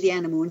 capture the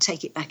animal, and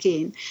take it back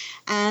in.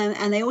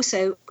 And they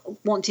also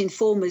want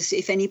informers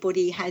if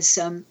anybody has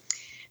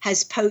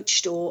has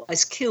poached or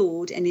has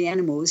killed any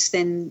animals,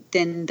 then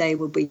they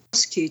will be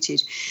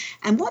prosecuted.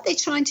 And what they're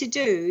trying to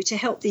do to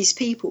help these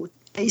people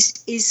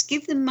is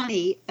give them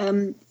money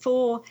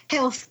for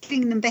health,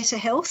 giving them better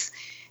health,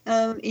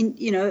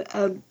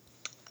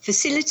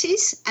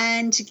 facilities,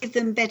 and to give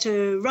them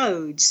better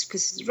roads,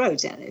 because the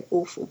roads out there are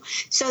awful.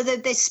 So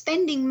that they're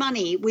spending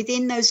money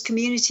within those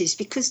communities,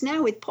 because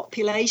now with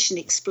population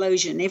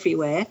explosion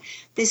everywhere,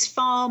 there's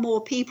far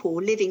more people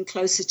living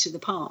closer to the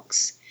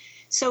parks.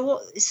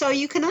 So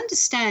you can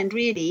understand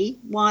really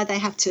why they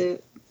have to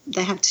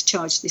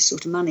charge this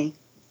sort of money.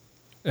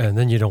 And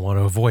then you don't want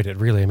to avoid it,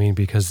 really. I mean,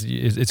 because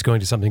it's going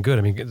to something good.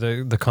 I mean,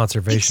 the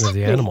conservation of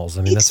the animals.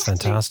 I mean, that's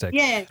fantastic.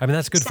 Yeah. I mean,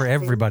 that's good for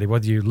everybody,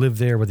 whether you live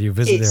there, whether you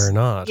visit there or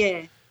not.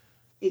 Yeah,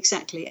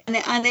 exactly. And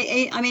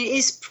it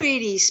is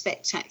pretty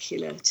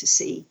spectacular to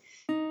see.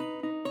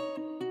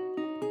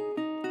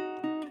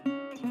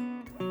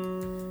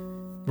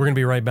 We're going to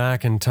be right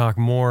back and talk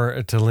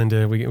more to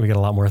Linda. We got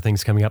a lot more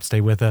things coming up. Stay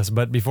with us.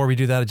 But before we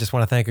do that, I just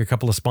want to thank a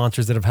couple of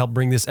sponsors that have helped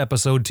bring this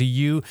episode to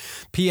you.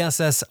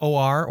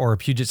 PSSOR, or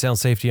Puget Sound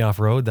Safety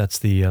Off-Road. That's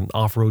the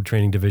off-road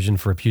training division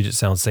for Puget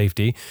Sound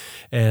Safety.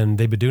 And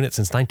they've been doing it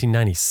since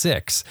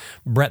 1996.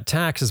 Brett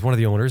Tax is one of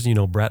the owners. You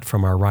know Brett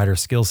from our rider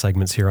skill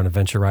segments here on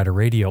Adventure Rider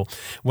Radio.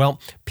 Well,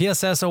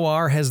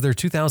 PSSOR has their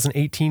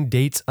 2018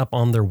 dates up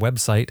on their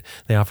website.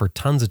 They offer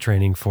tons of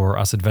training for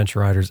us adventure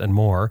riders and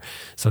more.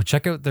 So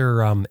check out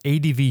their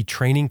ADV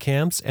training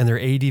camps and their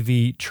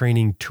ADV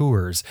training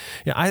tours.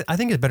 I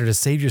think it's better to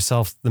save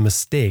yourself the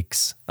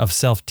mistakes of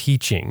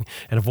self-teaching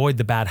and avoid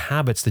the bad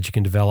habits that you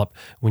can develop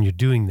when you're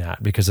doing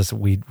that, because that's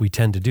what we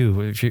tend to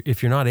do.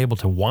 If you're not able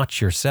to watch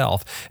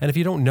yourself, and if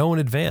you don't know in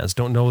advance,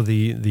 don't know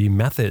the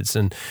methods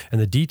and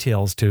the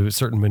details to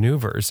certain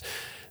maneuvers,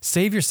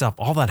 save yourself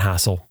all that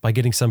hassle by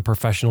getting some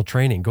professional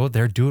training. Go out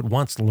there, do it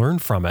once, learn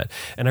from it.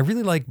 And I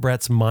really like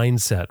Brett's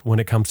mindset when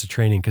it comes to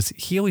training, because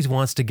he always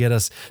wants to get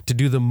us to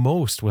do the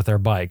most with our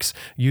bikes,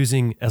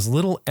 using as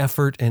little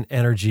effort and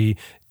energy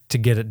to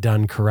get it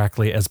done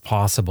correctly as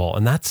possible.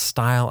 And that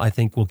style, I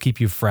think, will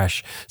keep you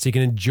fresh so you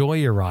can enjoy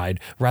your ride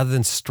rather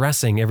than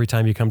stressing every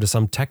time you come to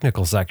some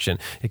technical section.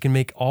 It can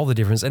make all the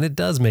difference, and it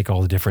does make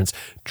all the difference.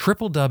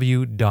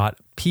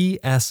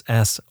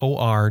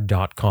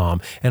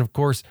 www.pssor.com. And of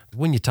course,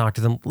 when you talk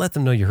to them, let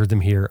them know you heard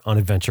them here on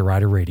Adventure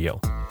Rider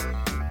Radio.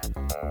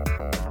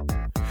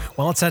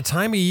 Well, it's that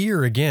time of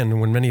year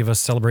again when many of us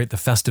celebrate the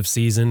festive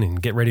season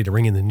and get ready to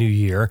ring in the new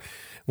year.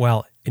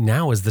 Well,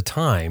 now is the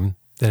time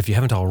that, if you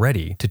haven't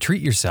already, to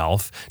treat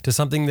yourself to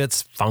something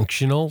that's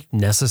functional,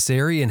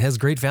 necessary, and has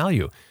great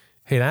value.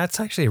 Hey, that's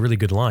actually a really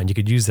good line. You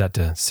could use that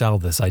to sell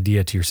this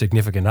idea to your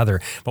significant other.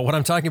 But what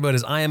I'm talking about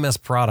is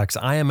IMS products,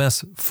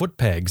 IMS foot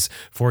pegs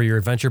for your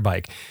adventure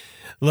bike.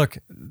 Look,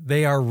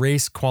 they are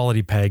race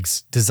quality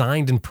pegs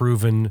designed and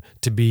proven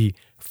to be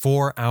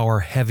for our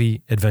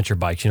heavy adventure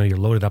bikes, your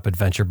loaded up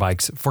adventure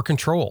bikes, for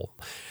control.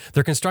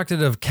 They're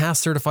constructed of CAS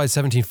certified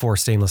 17.4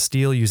 stainless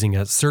steel using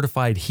a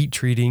certified heat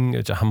treating,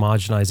 a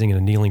homogenizing and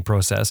annealing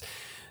process.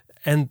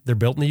 And they're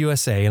built in the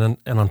USA. And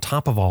on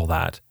top of all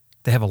that,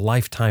 they have a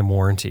lifetime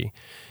warranty.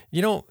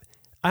 I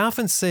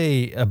often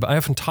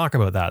talk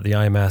about that, the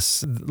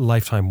IMS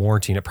lifetime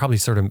warranty, and it probably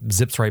sort of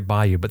zips right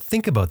by you. But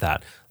think about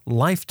that.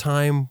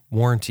 Lifetime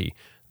warranty.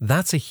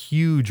 That's a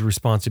huge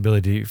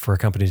responsibility for a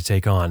company to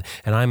take on.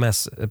 And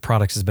IMS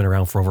Products has been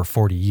around for over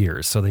 40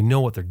 years, so they know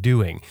what they're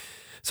doing.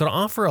 So to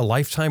offer a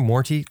lifetime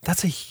warranty,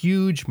 that's a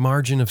huge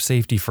margin of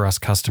safety for us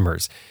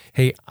customers.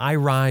 Hey, I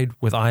ride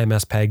with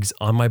IMS pegs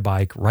on my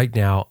bike right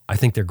now. I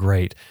think they're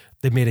great.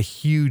 They've made a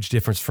huge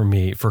difference for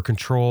me for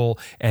control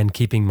and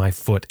keeping my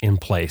foot in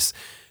place.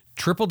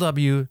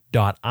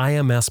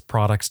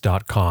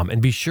 www.imsproducts.com,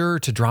 and be sure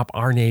to drop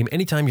our name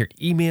anytime you're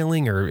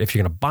emailing, or if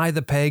you're going to buy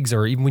the pegs,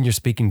 or even when you're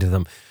speaking to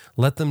them.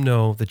 Let them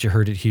know that you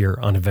heard it here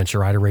on Adventure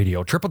Rider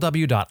Radio.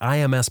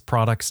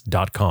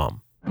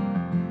 www.imsproducts.com.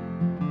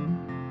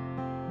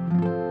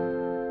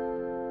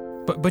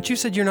 But you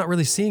said you're not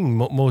really seeing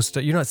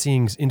you're not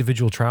seeing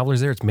individual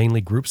travelers there. It's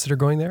mainly groups that are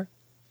going there?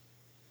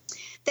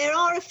 There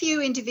are a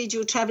few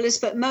individual travelers,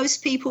 but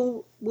most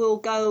people will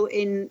go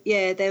in.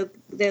 Yeah,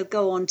 they'll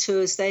go on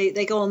tours.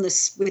 They go on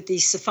this with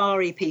these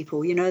safari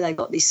people. They've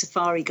got these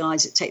safari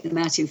guides that take them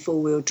out in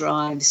 4-wheel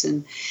drives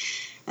and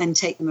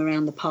take them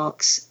around the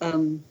parks.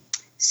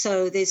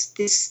 So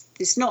there's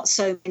not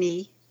so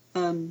many.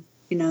 And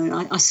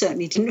I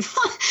certainly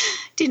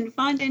didn't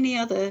find any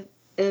other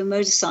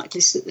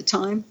motorcyclists at the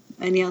time.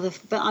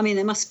 But I mean,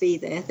 they must be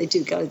there. They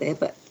do go there,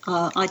 but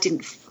I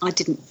didn't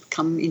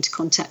come into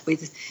contact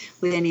with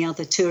any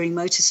other touring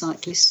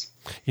motorcyclists.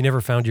 You never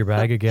found your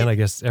bag again? I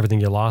guess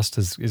everything you lost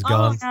is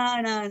gone.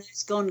 Oh, no,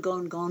 it's gone.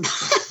 And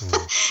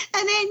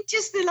then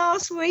just the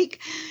last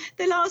week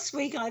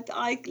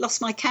I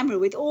lost my camera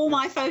with all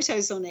my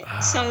photos on it.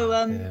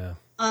 I'm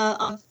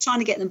trying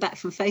to get them back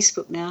from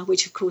Facebook now,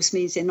 which of course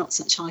means they're not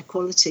such high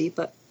quality,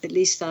 but at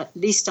least I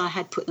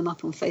had put them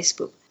up on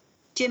Facebook.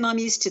 Jim, I'm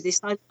used to this.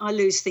 I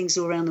lose things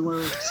all around the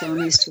world, so I'm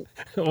used to it.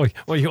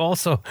 Well, you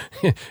also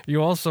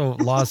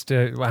lost.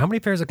 How many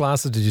pairs of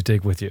glasses did you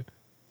take with you?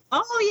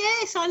 Oh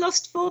yes, I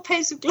lost 4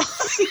 pairs of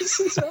glasses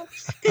as well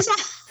because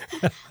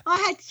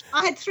I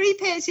had 3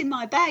 pairs in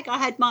my bag. I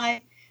had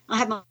my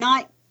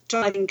night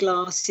driving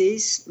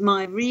glasses,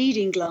 my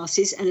reading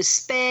glasses, and a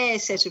spare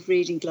set of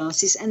reading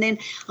glasses. And then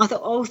I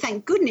thought, oh,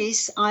 thank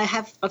goodness,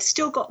 I've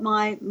still got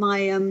my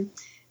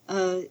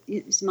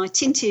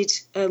tinted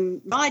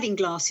riding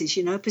glasses,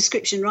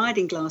 prescription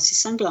riding glasses,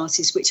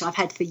 sunglasses, which I've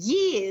had for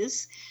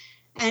years.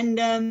 And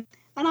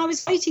I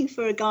was waiting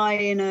for a guy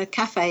in a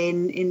cafe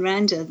in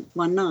Randa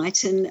one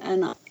night,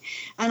 and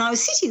I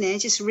was sitting there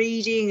just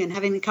reading and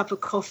having a cup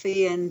of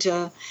coffee, and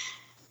then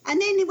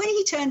when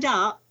he turned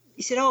up,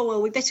 he said, "Oh,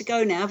 well, we better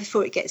go now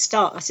before it gets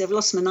dark." I said, "I've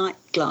lost my night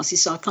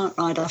glasses, so I can't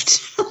ride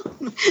after."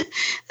 And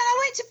I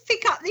went to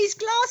pick up these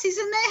glasses,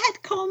 and they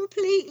had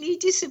completely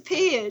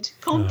disappeared.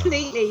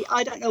 Completely.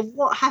 I don't know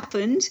what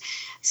happened.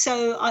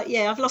 So,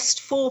 I've lost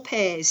 4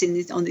 pairs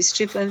on this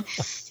trip. And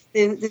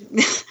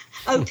the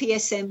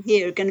OPSM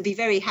here are going to be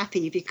very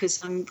happy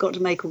because I've got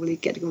to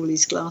get all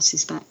these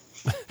glasses back.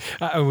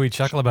 We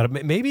chuckle about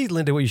it. Maybe,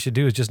 Linda, what you should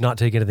do is just not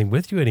take anything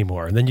with you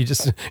anymore, and then you're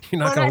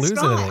not going to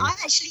lose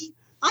anything.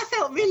 I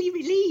felt really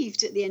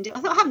relieved at the end. I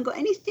thought, I haven't got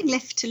anything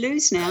left to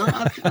lose now.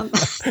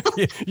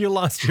 You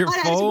lost your phone,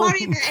 I don't have to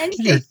worry about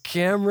anything. Your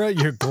camera,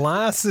 your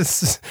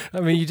glasses. I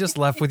mean, you just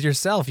left with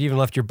yourself. You even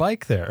left your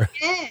bike there.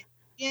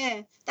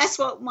 Yeah. That's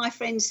what my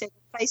friend said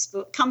on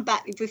Facebook. Come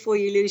back before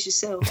you lose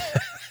yourself.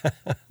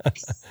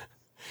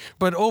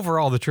 But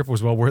overall, the trip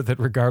was well worth it,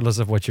 regardless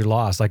of what you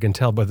lost. I can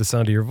tell by the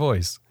sound of your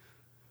voice.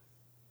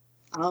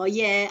 Oh,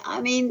 yeah. I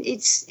mean,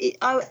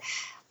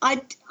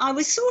 I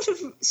was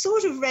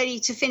sort of ready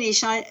to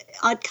finish.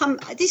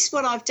 This is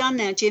what I've done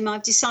now, Jim.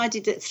 I've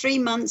decided that 3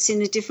 months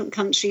in a different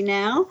country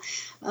now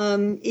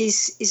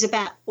is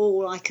about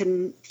all I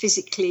can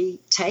physically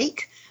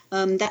take.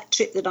 That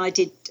trip that I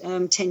did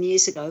 12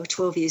 years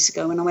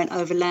ago, when I went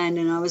overland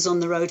and I was on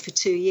the road for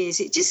 2 years,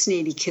 it just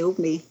nearly killed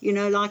me.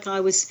 Like I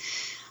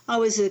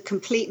was a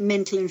complete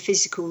mental and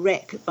physical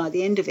wreck by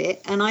the end of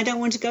it, and I don't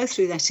want to go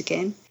through that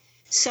again.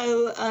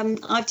 So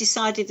I've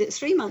decided that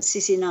 3 months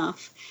is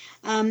enough.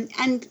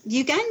 And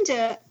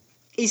Uganda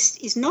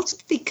is not a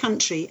big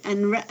country,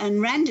 and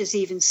Randa's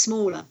even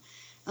smaller.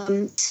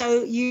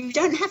 So you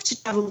don't have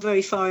to travel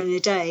very far in a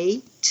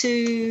day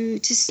to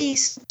see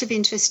sort of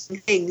interesting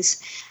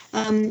things.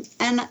 And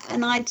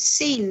I'd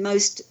seen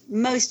most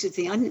of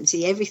the. I didn't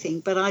see everything,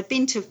 but I'd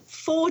been to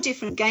 4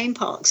 different game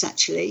parks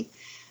actually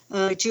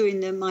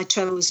during my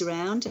travels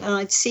around, and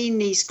I'd seen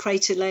these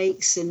crater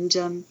lakes, and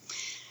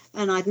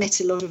I'd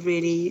met a lot of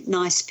really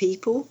nice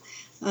people.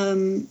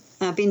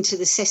 I've been to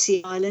the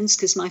Sessi Islands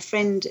because my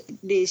friend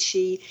Liz,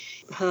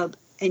 her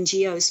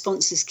NGO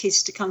sponsors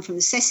kids to come from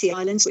the Sessi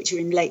Islands, which are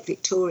in Lake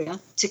Victoria,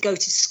 to go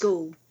to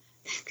school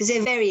because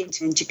they're very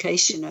into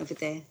education over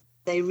there.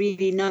 They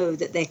really know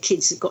that their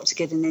kids have got to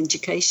get an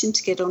education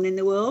to get on in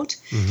the world.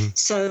 Mm-hmm.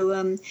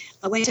 So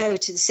I went over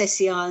to the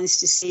Sessi Islands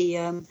to see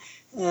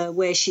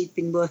where she'd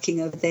been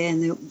working over there,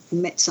 and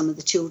met some of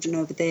the children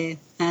over there,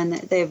 and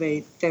they're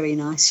very, very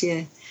nice,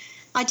 yeah.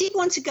 I did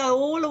want to go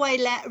all the way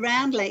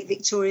around Lake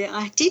Victoria.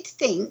 I did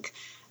think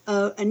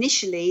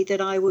initially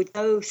that I would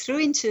go through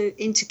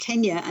into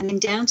Kenya and then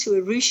down to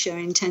Arusha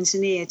in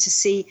Tanzania to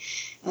see.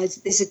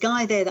 There's a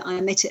guy there that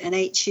I met at an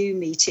HU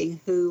meeting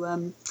who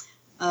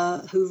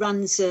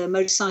runs a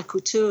motorcycle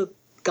tour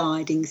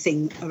guiding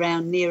thing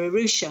around near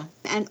Arusha.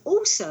 And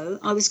also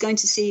I was going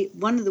to see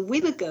one of the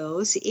women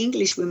girls, the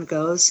English women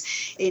girls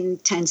in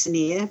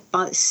Tanzania,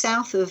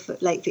 south of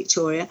Lake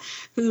Victoria,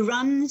 who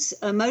runs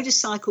a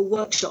motorcycle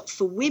workshop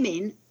for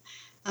women,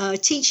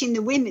 teaching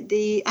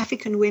the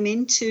African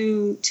women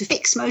to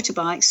fix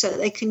motorbikes so that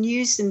they can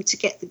use them to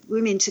get the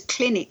women to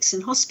clinics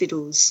and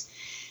hospitals.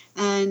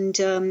 And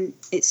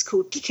it's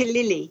called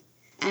Kikalili.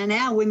 And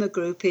our women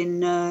group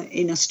in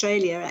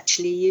Australia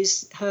actually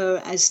use her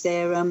as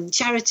their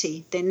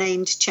charity, their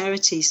named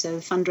charity, so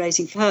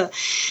fundraising for her.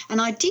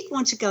 And I did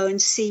want to go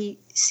and see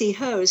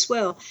her as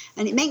well.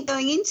 And it meant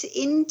going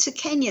into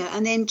Kenya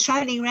and then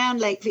travelling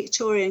around Lake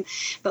Victoria.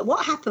 But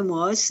what happened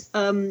was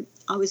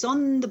I was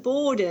on the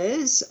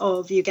borders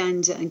of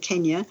Uganda and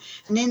Kenya,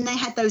 and then they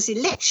had those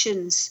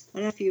elections. I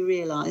don't know if you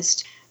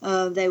realised.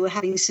 They were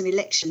having some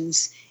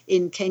elections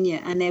in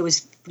Kenya, and there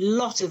was a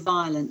lot of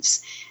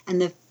violence.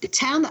 And the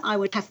town that I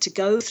would have to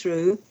go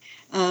through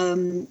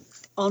en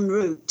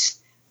route,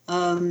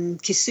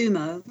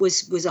 Kisumu,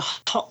 was a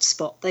hot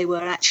spot. They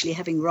were actually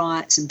having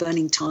riots and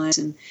burning tyres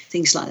and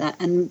things like that.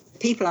 And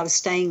people I was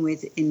staying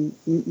with in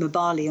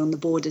Mbali on the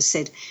border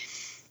said,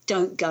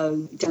 don't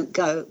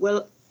go.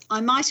 Well,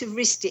 I might have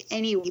risked it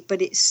anyway,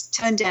 but it's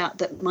turned out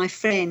that my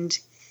friend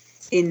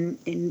in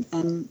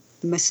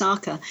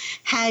Masaka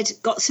had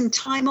got some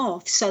time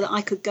off so that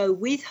I could go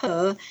with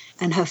her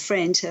and her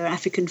friend, her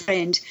African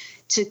friend,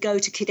 to go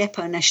to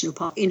Kidepo National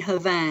Park in her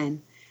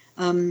van.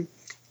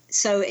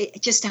 So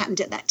it just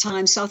happened at that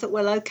time. So I thought,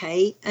 well,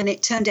 okay. And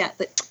it turned out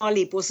that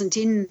Talib wasn't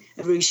in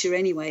Arusha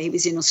anyway. He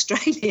was in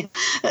Australia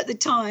at the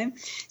time.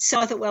 So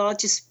I thought, well, I'll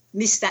just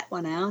miss that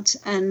one out.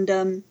 And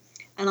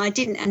I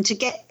didn't. And to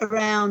get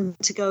around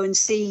to go and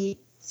see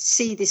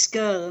see this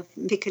girl,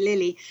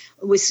 Piccalilli,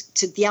 was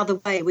to the other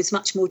way. It was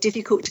much more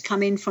difficult to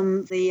come in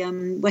from the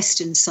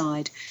western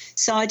side.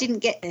 So I didn't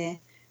get there.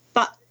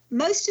 But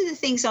most of the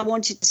things I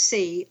wanted to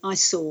see, I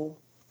saw.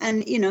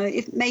 And,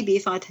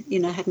 if I'd,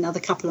 had another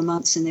couple of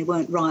months and there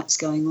weren't riots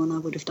going on, I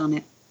would have done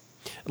it.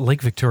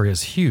 Lake Victoria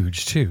is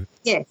huge, too.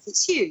 Yes,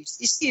 it's huge.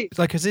 It's huge.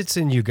 Because it's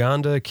in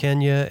Uganda,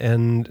 Kenya,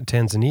 and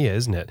Tanzania,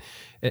 isn't it?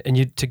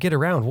 And to get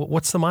around,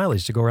 what's the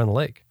mileage to go around the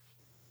lake?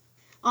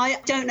 I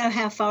don't know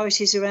how far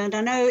it is around.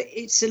 I know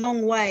it's a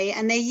long way.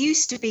 And there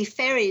used to be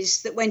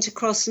ferries that went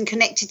across and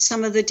connected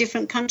some of the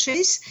different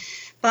countries.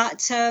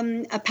 But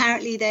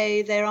apparently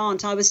there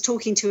aren't. I was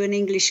talking to an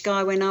English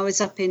guy when I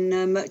was up in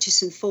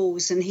Murchison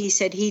Falls, and he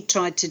said he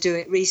tried to do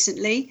it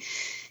recently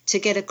to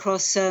get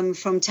across from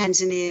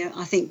Tanzania,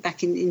 I think,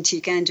 back into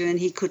Uganda, and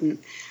he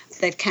couldn't.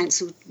 They've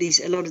cancelled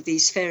a lot of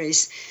these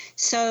ferries.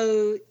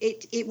 So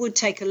it would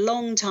take a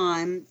long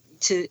time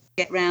to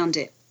get round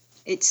it.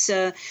 It's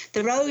the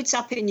roads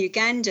up in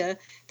Uganda,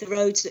 the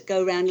roads that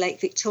go around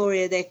Lake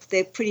Victoria,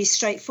 they're pretty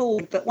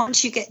straightforward. But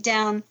once you get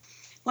down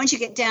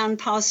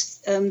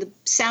past the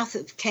south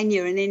of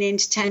Kenya and then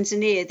into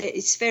Tanzania,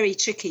 it's very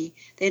tricky.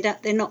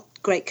 They're not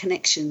great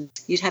connections.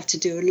 You'd have to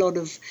do a lot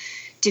of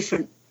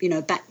different,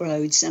 back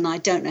roads, and I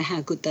don't know how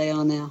good they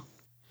are now.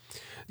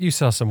 You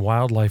saw some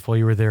wildlife while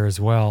you were there as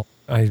well.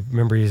 I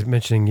remember you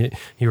mentioning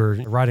you were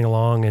riding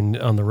along and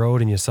on the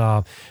road, and you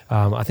saw,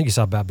 I think you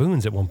saw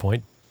baboons at one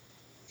point.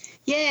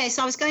 Yes,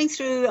 I was going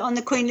through on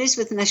the Queen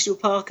Elizabeth National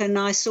Park, and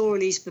I saw all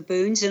these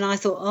baboons, and I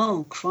thought,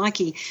 oh,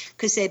 crikey,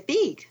 because they're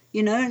big,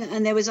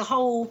 and there was a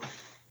whole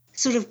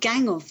sort of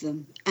gang of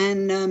them.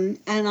 And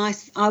I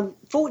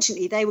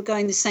fortunately, they were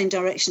going the same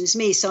direction as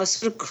me, so I was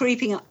sort of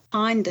creeping up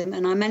behind them,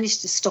 and I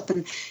managed to stop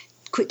and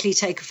quickly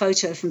take a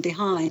photo from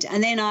behind.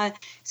 And then I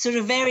sort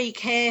of very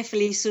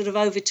carefully sort of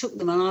overtook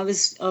them, and I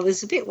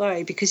was a bit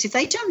worried because if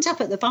they jumped up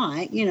at the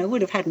bike,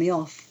 would have had me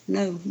off.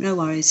 No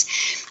worries.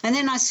 And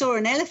then I saw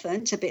an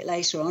elephant a bit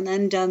later on,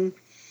 and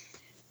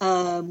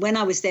when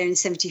I was there in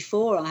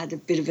 1974, I had a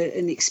bit of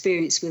an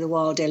experience with a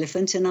wild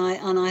elephant, and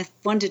I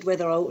wondered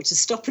whether I ought to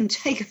stop and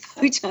take a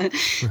photo.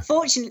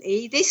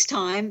 Fortunately, this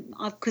time,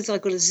 because I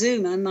got a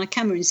zoom, and my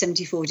camera in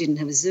 1974 didn't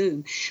have a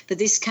zoom, but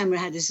this camera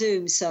had a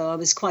zoom, so I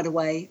was quite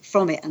away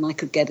from it, and I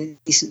could get a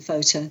decent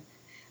photo.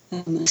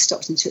 I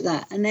stopped and took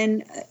that. And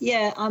then,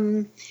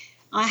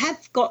 I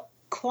have got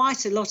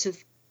quite a lot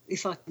of,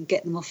 if I can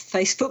get them off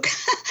Facebook,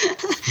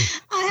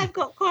 I have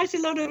got quite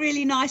a lot of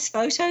really nice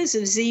photos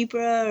of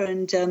zebra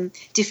and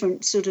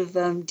different sort of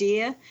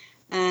deer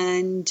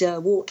and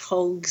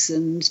warthogs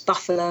and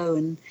buffalo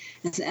and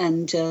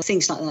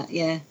things like that,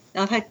 yeah.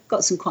 I've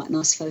got some quite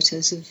nice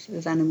photos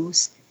of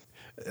animals.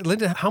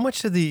 Linda, how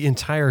much did the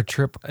entire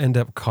trip end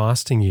up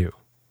costing you?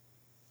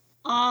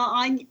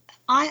 I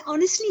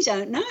honestly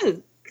don't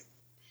know.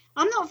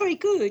 I'm not very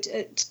good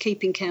at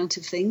keeping count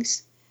of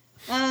things.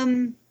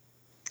 I'm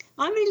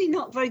really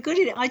not very good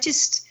at it. I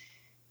just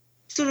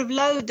sort of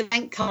load the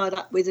bank card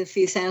up with a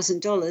few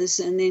 $1,000s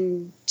and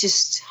then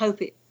just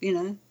hope it,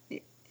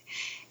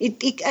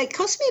 It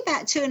cost me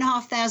about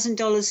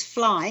 $2,500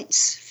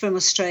 flights from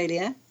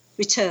Australia,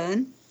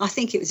 return. I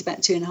think it was about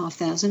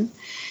 $2,500.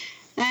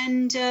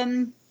 And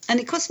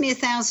it cost me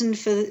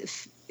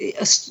 $1,000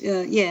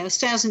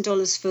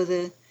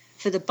 $1,000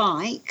 for the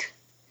bike.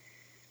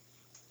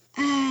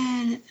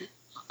 And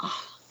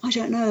I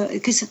don't know,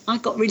 because I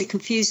got really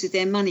confused with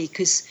their money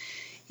because,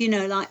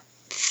 like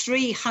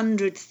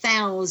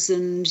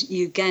 300,000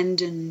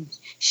 Ugandan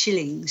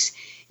shillings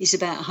is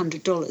about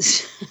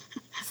 $100.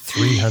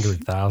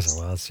 300,000,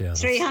 well, that's, yeah.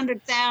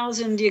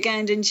 300,000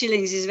 Ugandan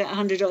shillings is about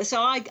 $100. So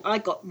I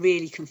got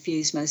really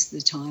confused most of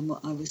the time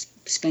what I was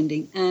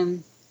spending. I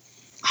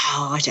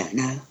don't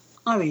know.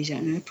 I really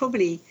don't know.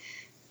 Probably,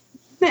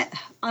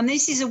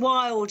 this is a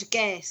wild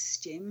guess,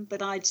 Jim,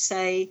 but I'd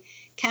say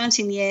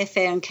counting the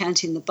airfare and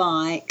counting the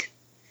bike,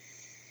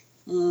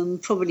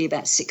 probably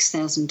about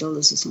 $6,000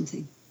 or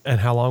something. And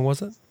how long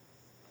was it?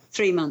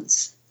 3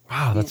 months.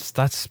 Wow,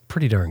 that's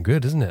pretty darn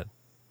good, isn't it?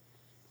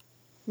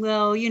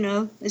 Well,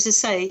 as I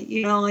say,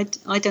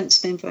 I don't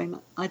spend very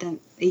much. I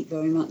don't eat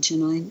very much,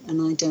 and I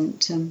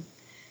don't.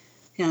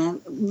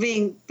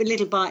 Being a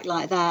little bike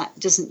like that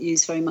doesn't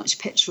use very much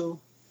petrol,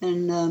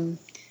 and the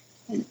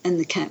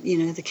camp,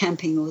 the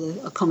camping or the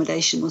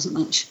accommodation wasn't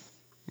much.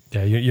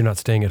 Yeah, you're not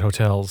staying at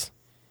hotels.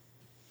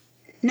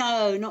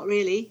 No, not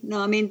really.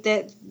 No, I mean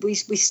we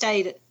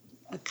stayed at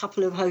a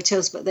couple of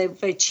hotels, but they're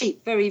very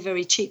cheap, very,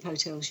 very cheap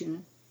hotels,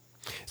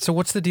 So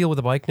what's the deal with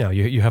the bike now?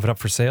 You have it up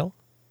for sale?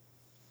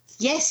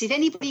 Yes, if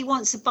anybody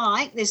wants a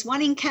bike, there's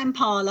one in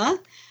Kampala.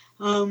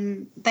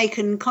 They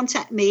can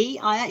contact me.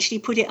 I actually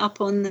put it up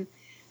on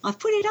I've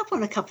put it up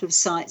on a couple of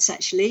sites,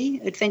 actually,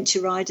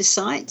 adventure rider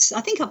sites. I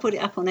think I put it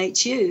up on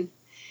HU.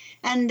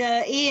 And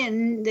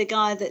Ian, the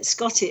guy that's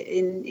got it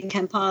in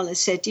Kampala,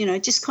 said,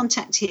 just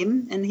contact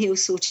him and he'll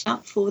sort it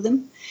up for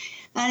them.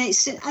 And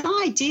it's an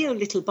ideal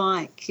little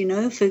bike,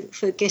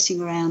 for getting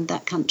around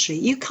that country.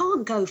 You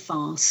can't go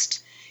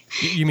fast.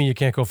 You mean you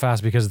can't go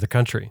fast because of the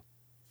country?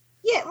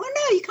 Yeah, well,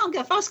 no, you can't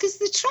can't go fast because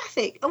of the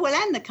traffic. Oh, well,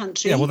 and the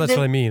country. Yeah, well, that's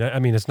what I mean. I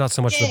mean, it's not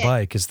so much the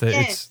bike; it's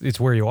it's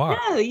where you are.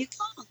 No, you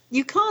can't.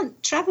 You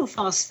can't travel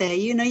fast there.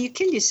 You know, you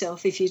kill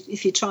yourself if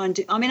you try and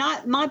do. I mean,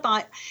 my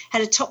bike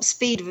had a top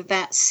speed of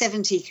about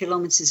 70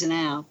 kilometres an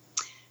hour.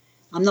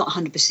 I'm not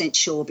 100%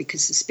 sure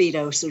because the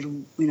speedo sort of,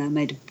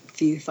 made a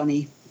few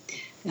funny,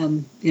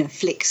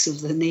 flicks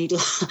of the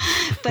needle.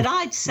 But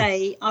I'd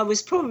say I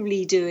was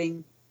probably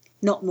doing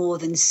not more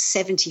than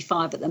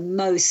 75 at the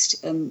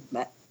most.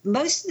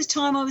 Most of the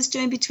time I was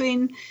doing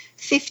between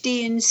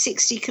 50 and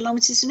 60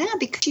 kilometres an hour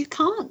because you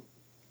can't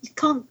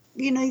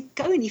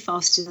go any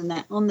faster than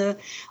that on the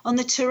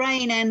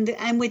terrain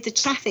and with the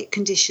traffic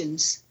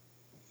conditions.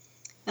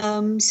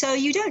 So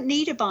you don't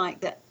need a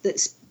bike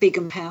that's big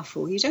and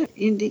powerful. You don't.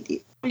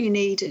 All you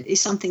need is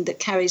something that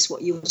carries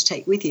what you want to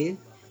take with you,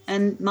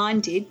 and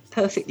mine did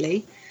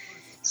perfectly.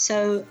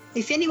 So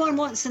if anyone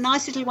wants a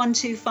nice little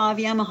 125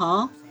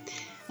 Yamaha,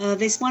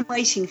 there's one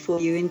waiting for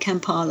you in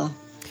Kampala.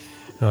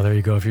 Oh, there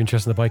you go. If you're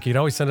interested in the bike, you can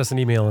always send us an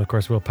email, and of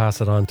course we'll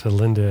pass it on to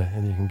Linda,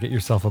 and you can get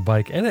yourself a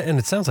bike. And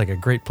it sounds like a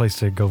great place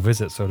to go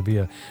visit, so it'd be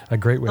a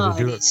great way to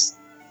do it.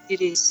 It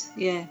is,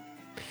 yeah.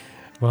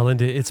 Well,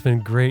 Linda, it's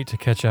been great to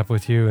catch up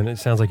with you, and it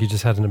sounds like you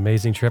just had an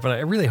amazing trip. And I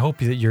really hope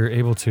that you're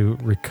able to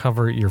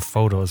recover your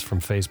photos from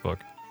Facebook.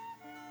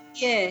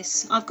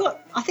 Yes, I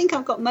think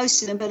I've got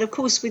most of them, but of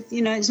course,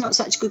 it's not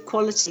such good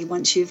quality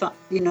once you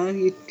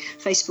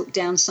Facebook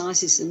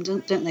downsizes them,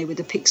 don't they, with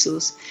the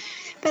pixels?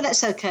 But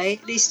that's okay.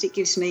 At least it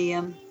gives me,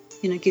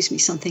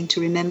 something to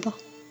remember.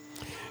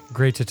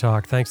 Great to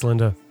talk. Thanks,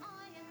 Linda.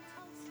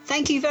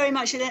 Thank you very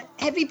much.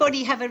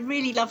 Everybody have a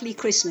really lovely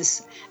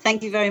Christmas.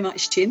 Thank you very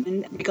much, Jim,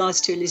 in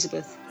regards to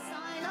Elizabeth.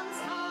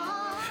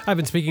 I've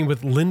been speaking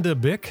with Linda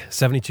Bick,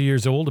 72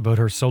 years old, about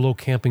her solo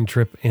camping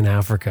trip in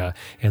Africa.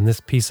 And this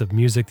piece of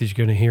music that you're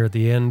going to hear at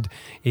the end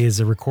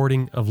is a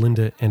recording of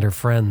Linda and her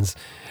friends.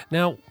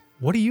 Now,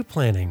 what are you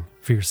planning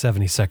for your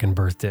 72nd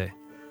birthday?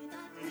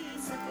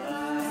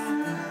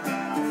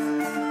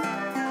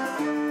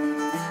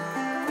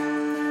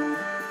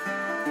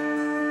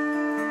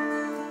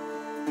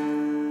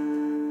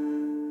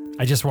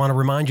 I just want to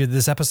remind you that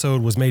this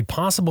episode was made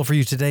possible for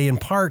you today in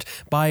part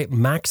by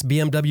Max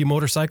BMW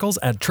Motorcycles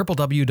at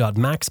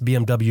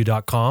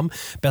www.maxbmw.com,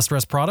 Best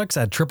Rest Products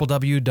at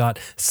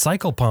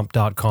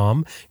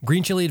www.cyclepump.com,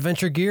 Green Chili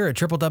Adventure Gear at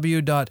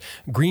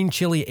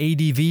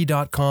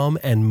www.greenchiliadv.com,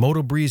 and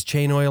MotoBreeze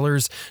Chain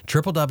Oilers,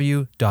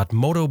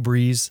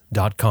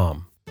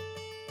 www.motobreeze.com.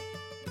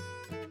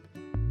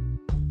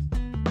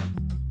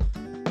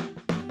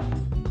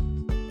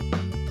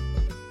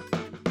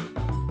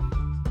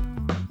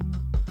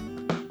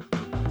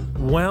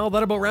 Well,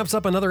 that about wraps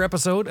up another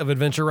episode of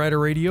Adventure Rider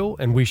Radio,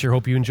 and we sure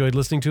hope you enjoyed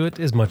listening to it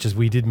as much as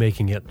we did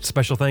making it.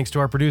 Special thanks to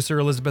our producer,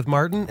 Elizabeth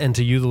Martin, and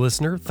to you, the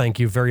listener. Thank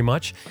you very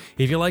much.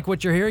 If you like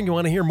what you're hearing, you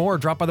want to hear more,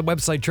 drop by the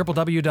website,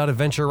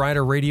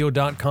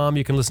 www.adventureriderradio.com.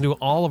 You can listen to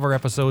all of our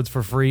episodes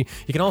for free.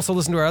 You can also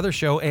listen to our other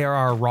show,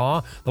 ARR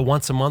Raw, the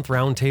once-a-month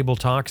roundtable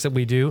talks that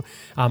we do,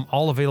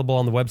 all available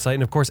on the website,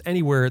 and of course,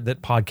 anywhere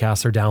that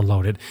podcasts are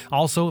downloaded.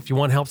 Also, if you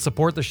want to help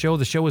support the show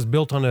is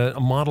built on a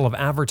model of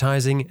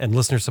advertising and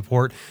listener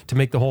support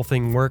to make the whole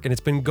thing work, and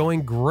it's been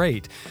going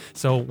great.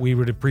 So we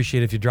would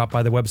appreciate if you drop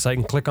by the website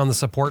and click on the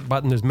support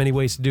button. There's many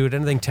ways to do it.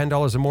 Anything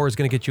 $10 or more is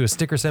going to get you a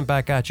sticker sent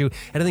back at you.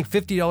 Anything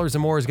 $50 or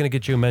more is going to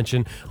get you a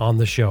mention on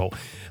the show.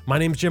 My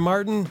name's Jim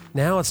Martin.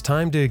 Now it's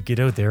time to get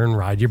out there and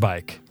ride your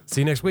bike.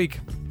 See you next week.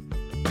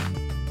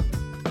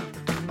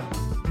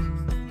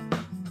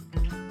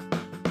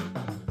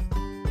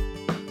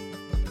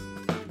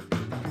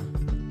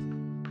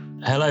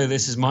 Hello,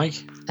 this is Mike.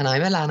 And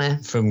I'm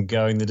Alana. From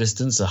Going the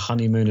Distance, a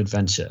honeymoon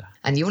adventure.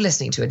 And you're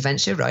listening to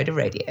Adventure Rider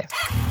Radio.